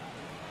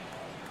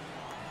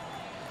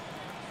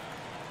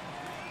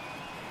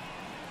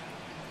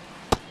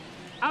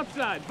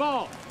 Outside,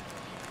 ball.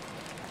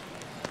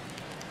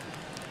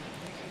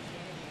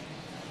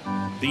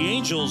 The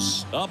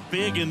Angels up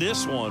big in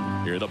this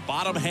one. Here, the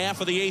bottom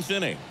half of the 8th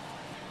inning.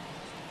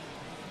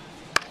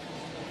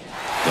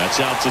 That's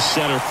out to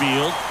center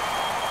field.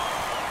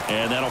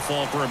 And that'll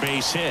fall for a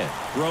base hit.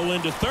 Throw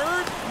into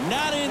third.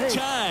 Not in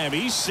time.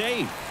 He's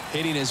safe.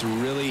 Hitting is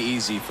really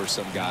easy for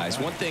some guys.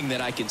 One thing that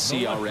I can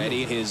see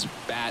already, his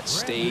bat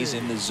stays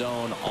in the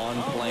zone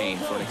on plane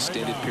for an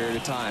extended period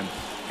of time.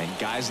 And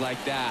guys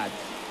like that,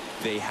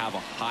 they have a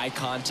high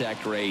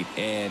contact rate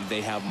and they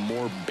have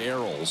more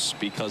barrels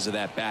because of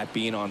that bat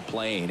being on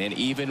plane. And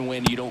even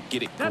when you don't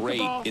get it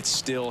great, it's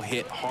still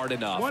hit hard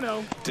enough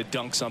to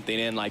dunk something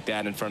in like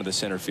that in front of the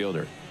center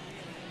fielder.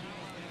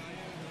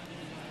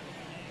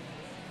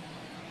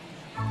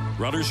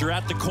 Runners are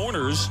at the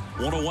corners,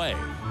 1 away.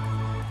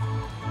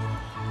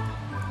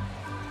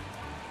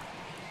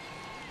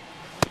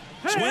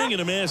 Swing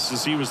and a miss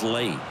as he was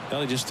late.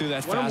 Well, he just threw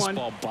that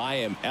fastball by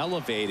him,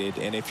 elevated,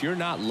 and if you're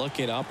not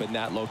looking up in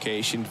that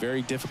location,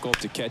 very difficult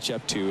to catch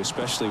up to,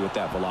 especially with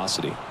that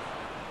velocity.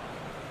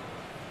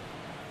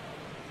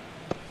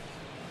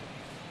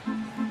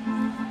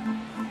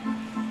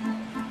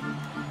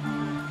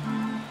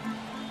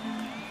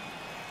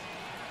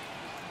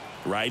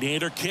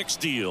 Right-hander kicks,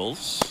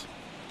 deals.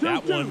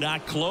 That one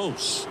not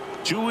close.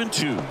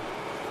 2-2.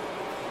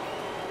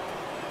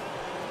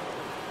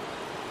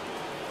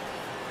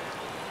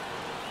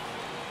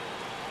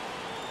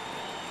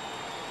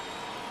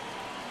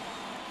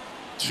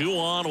 Two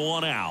on,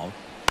 1 out.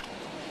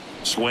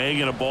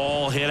 Swing and a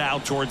ball hit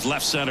out towards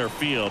left center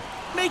field.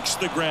 Makes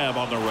the grab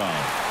on the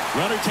run.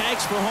 Runner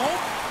tags for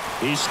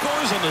home. He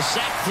scores on the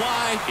sac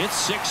fly.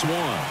 It's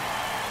 6-1.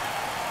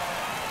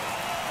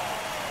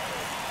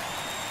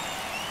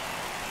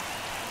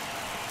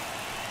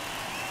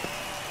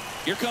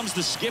 Here comes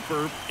the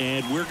skipper,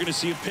 and we're going to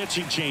see a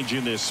pitching change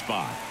in this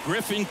spot.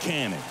 Griffin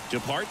Canning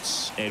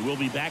departs, and we'll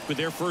be back with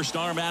their first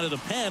arm out of the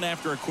pen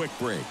after a quick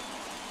break.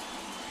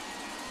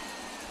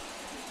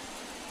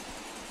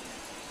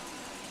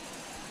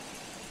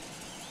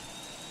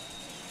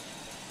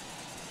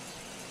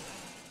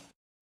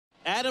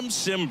 Adam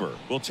Simber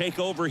will take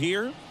over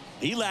here.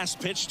 He last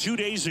pitched 2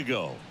 days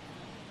ago.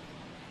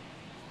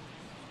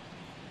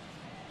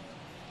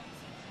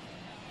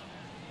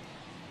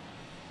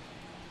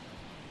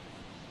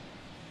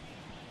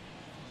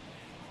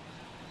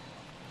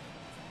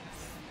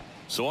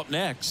 So up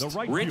next,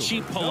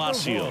 Richie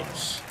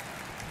Palacios.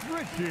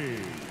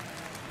 Richie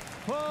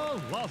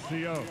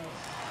Palacios.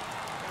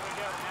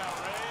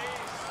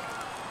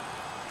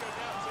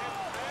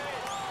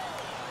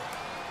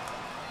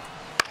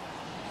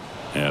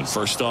 And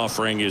first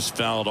offering is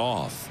fouled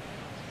off.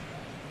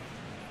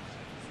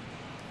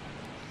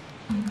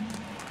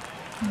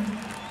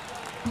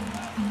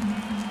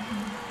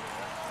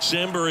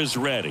 Simber is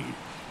ready.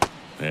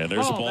 And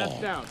there's a ball.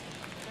 That's down.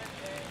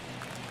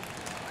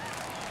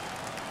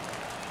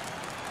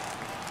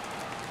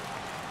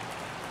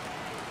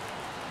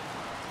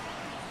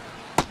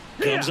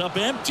 Comes up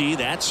empty.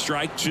 That's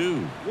strike 2.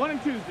 1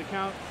 and 2's the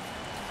count.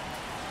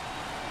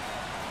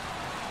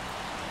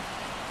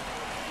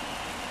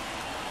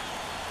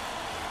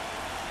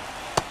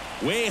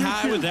 Way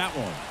high with that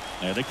one.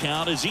 And the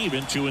count is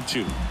even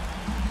 2-2.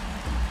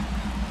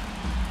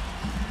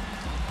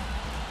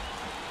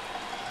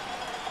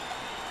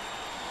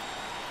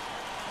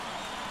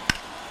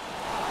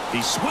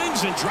 He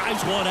swings and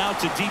drives one out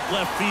to deep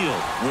left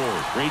field.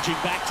 Ward raging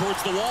back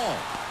towards the wall.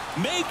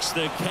 Makes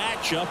the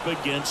catch up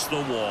against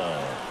the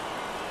wall.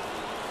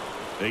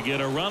 They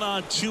get a run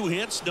on 2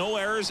 hits, no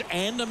errors,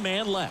 and a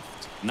man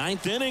left.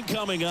 9th inning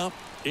coming up.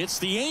 It's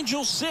the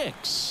Angels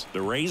 6,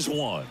 the Rays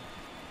 1.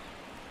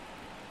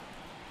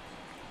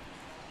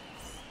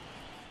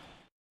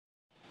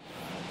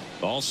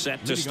 All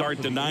set to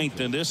start the 9th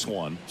in this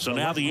one. So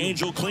now the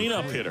Angel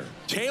cleanup hitter,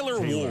 Taylor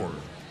Ward.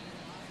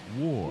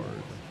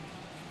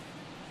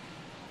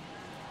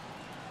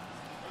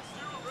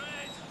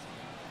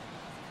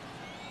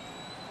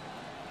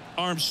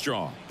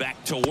 Armstrong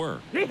back to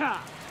work. Yeehaw!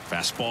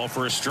 Fastball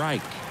for a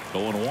strike.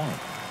 0-1.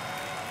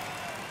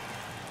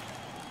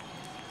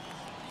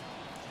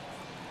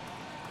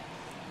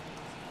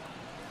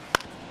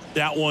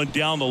 That one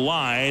down the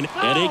line,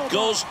 and it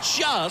goes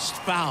just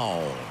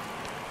foul.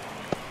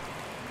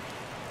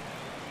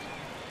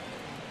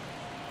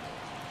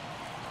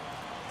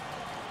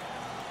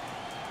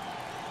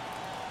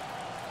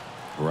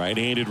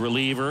 Right-handed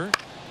reliever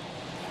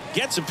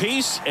gets a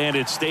piece, and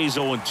it stays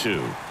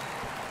 0-2.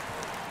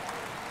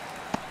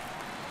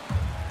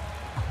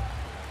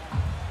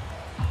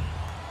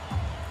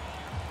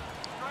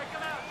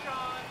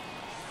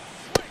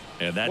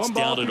 And that's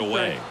down and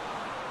away.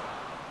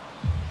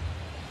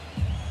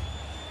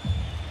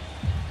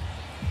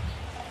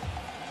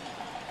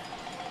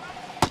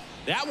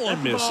 That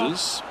one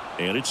misses,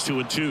 and it's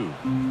 2-2.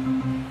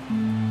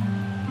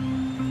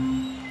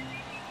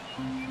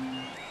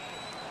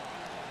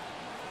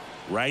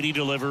 Righty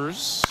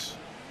delivers.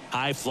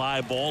 High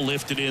fly ball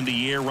lifted in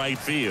the air right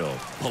field.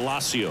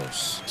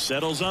 Palacios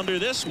settles under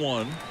this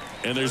one,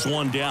 and there's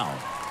one down.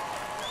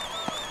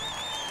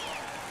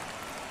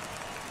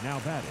 Now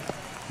batting,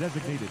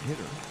 designated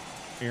hitter,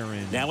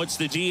 Aaron. Now it's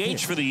the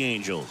DH for the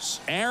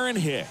Angels, Aaron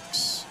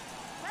Hicks.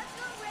 Let's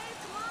go, Rays.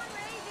 Come on,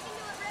 Rays. You can do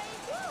it, Rays.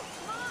 Woo,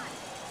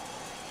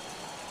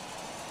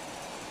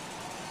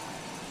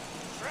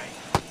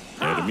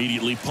 come on. And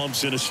immediately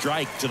pumps in a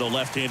strike to the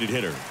left-handed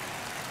hitter.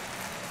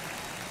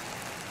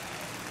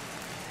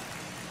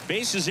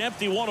 Base is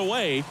empty, one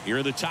away here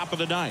at the top of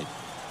the 9th.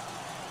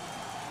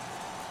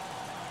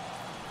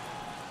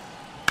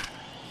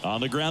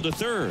 On the ground to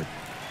third.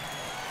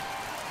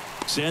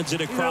 Sends it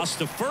across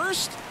to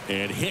first,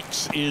 and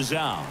Hicks is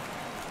out.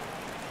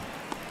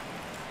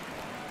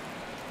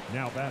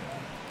 Now batting,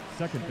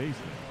 second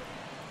baseman,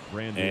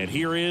 Brandon. And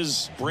here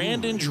is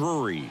Brandon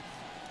Drury.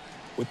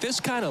 With this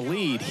kind of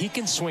lead, he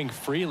can swing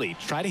freely,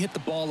 try to hit the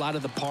ball out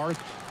of the park,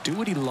 do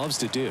what he loves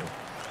to do.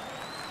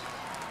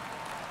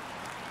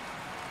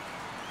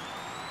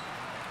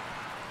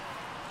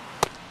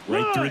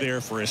 Right through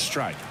there for a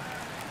strike.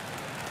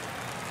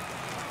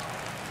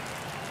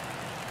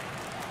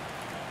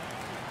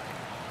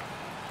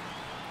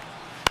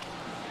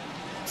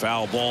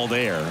 Foul ball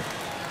there.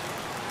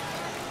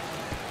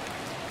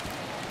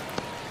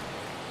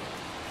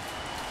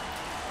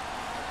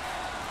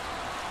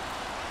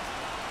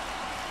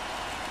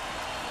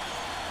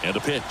 And a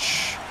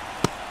pitch.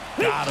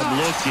 Got him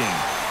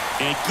looking.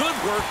 And good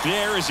work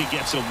there as he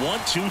gets a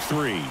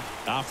 1-2-3.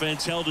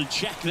 Offense held in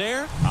check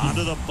there. On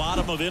to the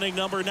bottom of inning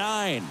number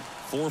 9.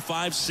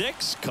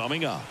 4-5-6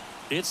 coming up.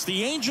 It's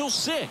the Angels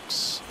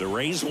 6, the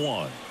Rays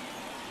 1.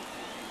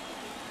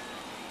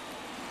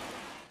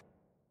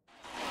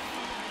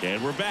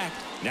 And we're back.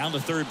 Now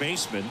the third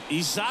baseman,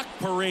 Isaac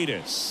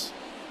Paredes.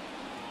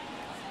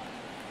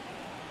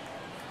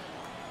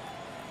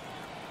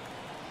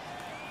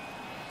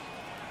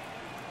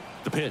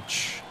 The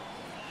pitch.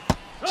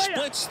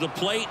 Splits the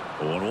plate.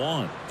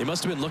 0-1. He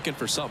must have been looking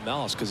for something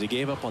else because he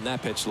gave up on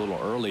that pitch a little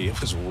early. It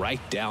was right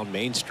down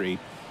Main Street.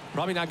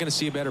 Probably not going to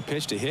see a better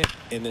pitch to hit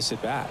in this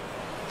at bat.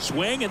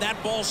 Swing, and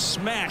that ball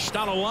smashed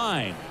on a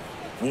line.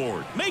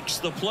 Ward makes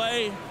the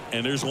play,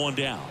 and there's one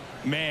down.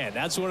 Man,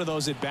 that's one of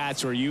those at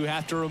bats where you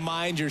have to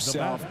remind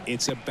yourself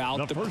it's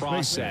about the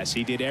process.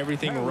 He did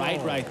everything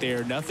right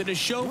there. Nothing to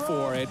show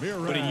for it.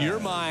 But in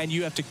your mind,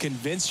 you have to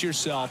convince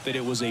yourself that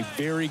it was a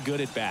very good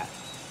at bat.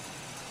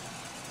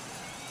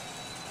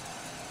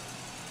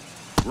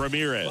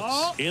 Ramirez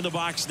in the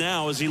box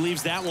now as he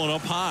leaves that one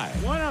up high.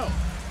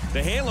 1-0.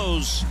 The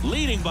Halos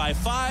leading by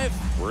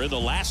 5. We're in the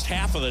last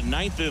half of the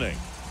 9th inning.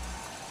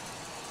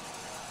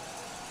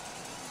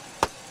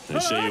 They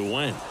say you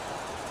win.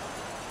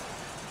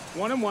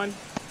 1-1.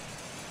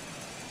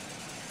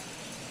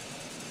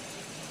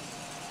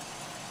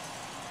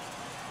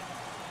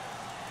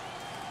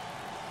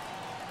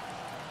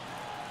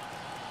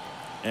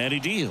 And he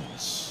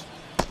deals.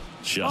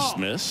 Just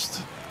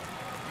missed.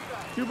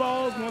 2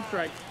 balls, 1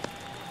 strike.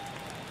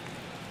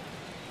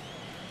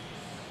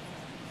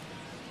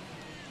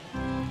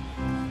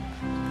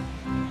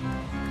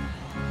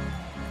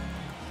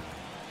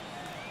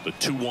 The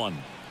 2-1.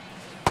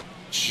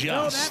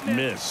 Just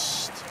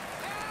missed.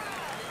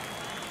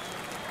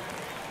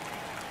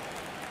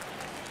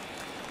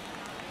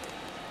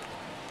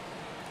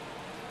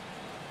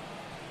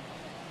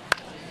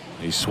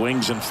 He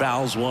swings and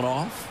fouls one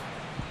off.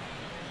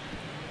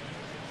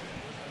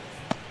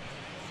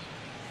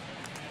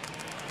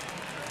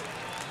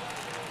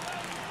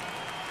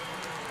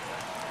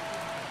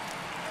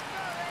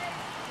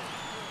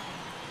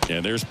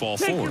 And there's ball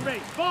Take four. your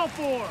bait. Ball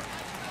four.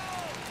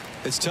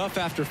 It's tough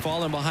after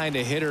falling behind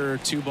a hitter,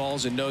 2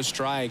 balls and no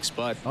strikes,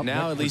 but Up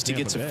now next at least for he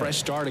gets a Tampa Bay, fresh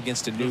start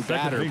against a new the second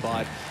batter, baseman,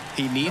 but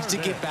he needs to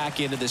get Garnett. back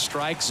into the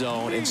strike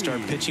zone and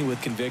start pitching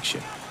with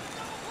conviction.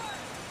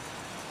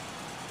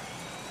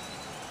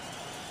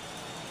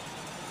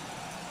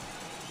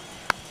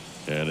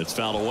 And it's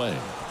fouled away.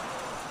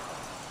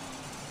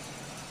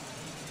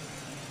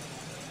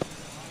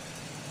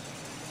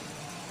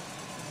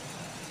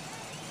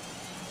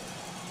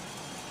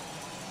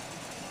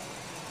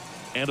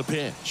 And a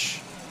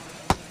pitch.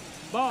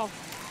 Ball.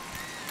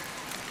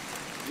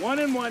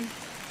 1-1.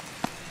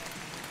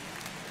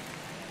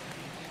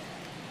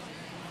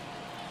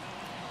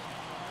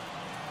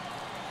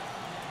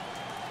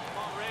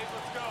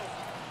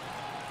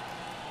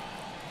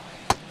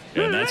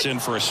 And that's in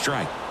for a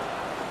strike.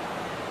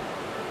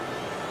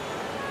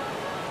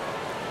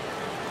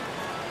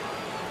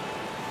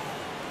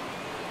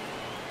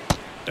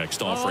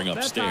 Next offering Oh,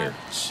 that's high.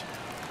 upstairs.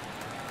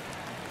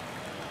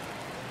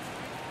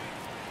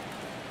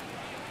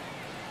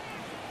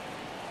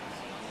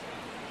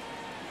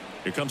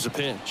 Here comes a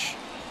pitch.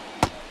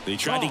 They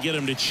tried to get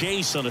him to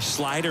chase on a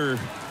slider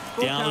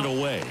down and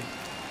away.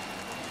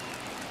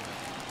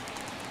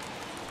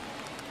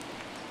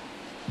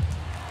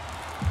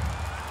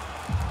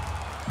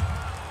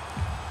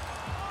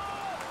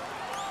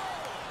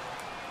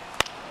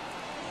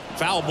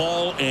 Foul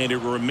ball, and it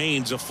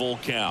remains a full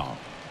count.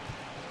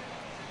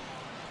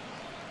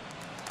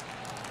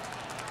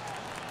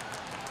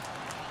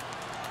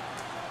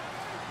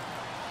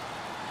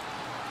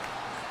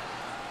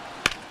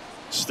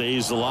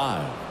 Stays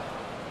alive.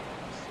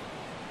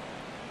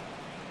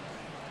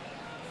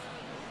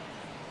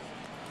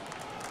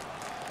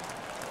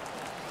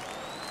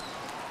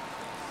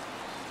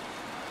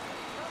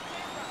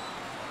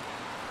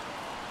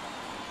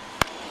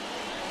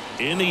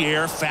 In the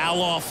air,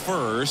 foul off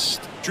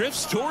first,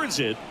 drifts towards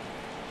it,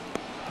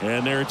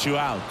 and there are 2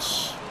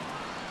 outs.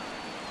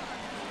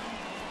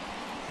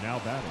 Now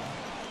batting,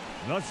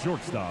 the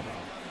shortstop,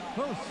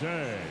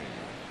 Jose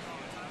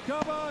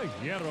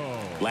Caballero.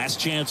 Last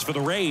chance for the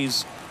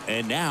Rays,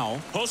 and now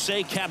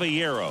Jose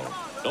Caballero,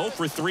 0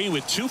 for 3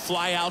 with 2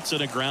 flyouts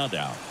and a ground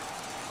out.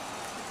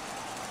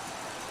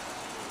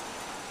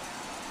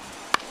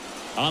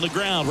 On the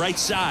ground, right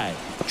side,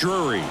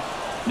 Drury.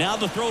 Now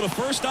the throw to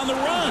first on the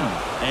run,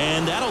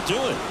 and that'll do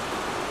it.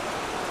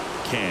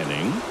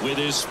 Canning with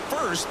his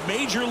first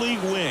major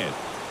league win.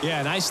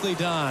 Yeah, nicely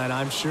done.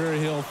 I'm sure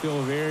he'll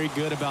feel very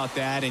good about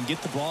that and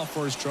get the ball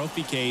for his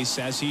trophy case,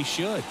 as he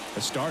should.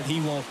 A start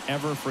he won't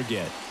ever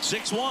forget.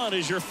 6-1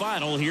 is your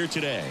final here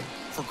today.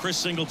 For Chris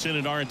Singleton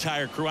and our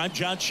entire crew, I'm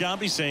John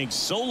Shambi saying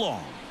so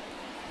long.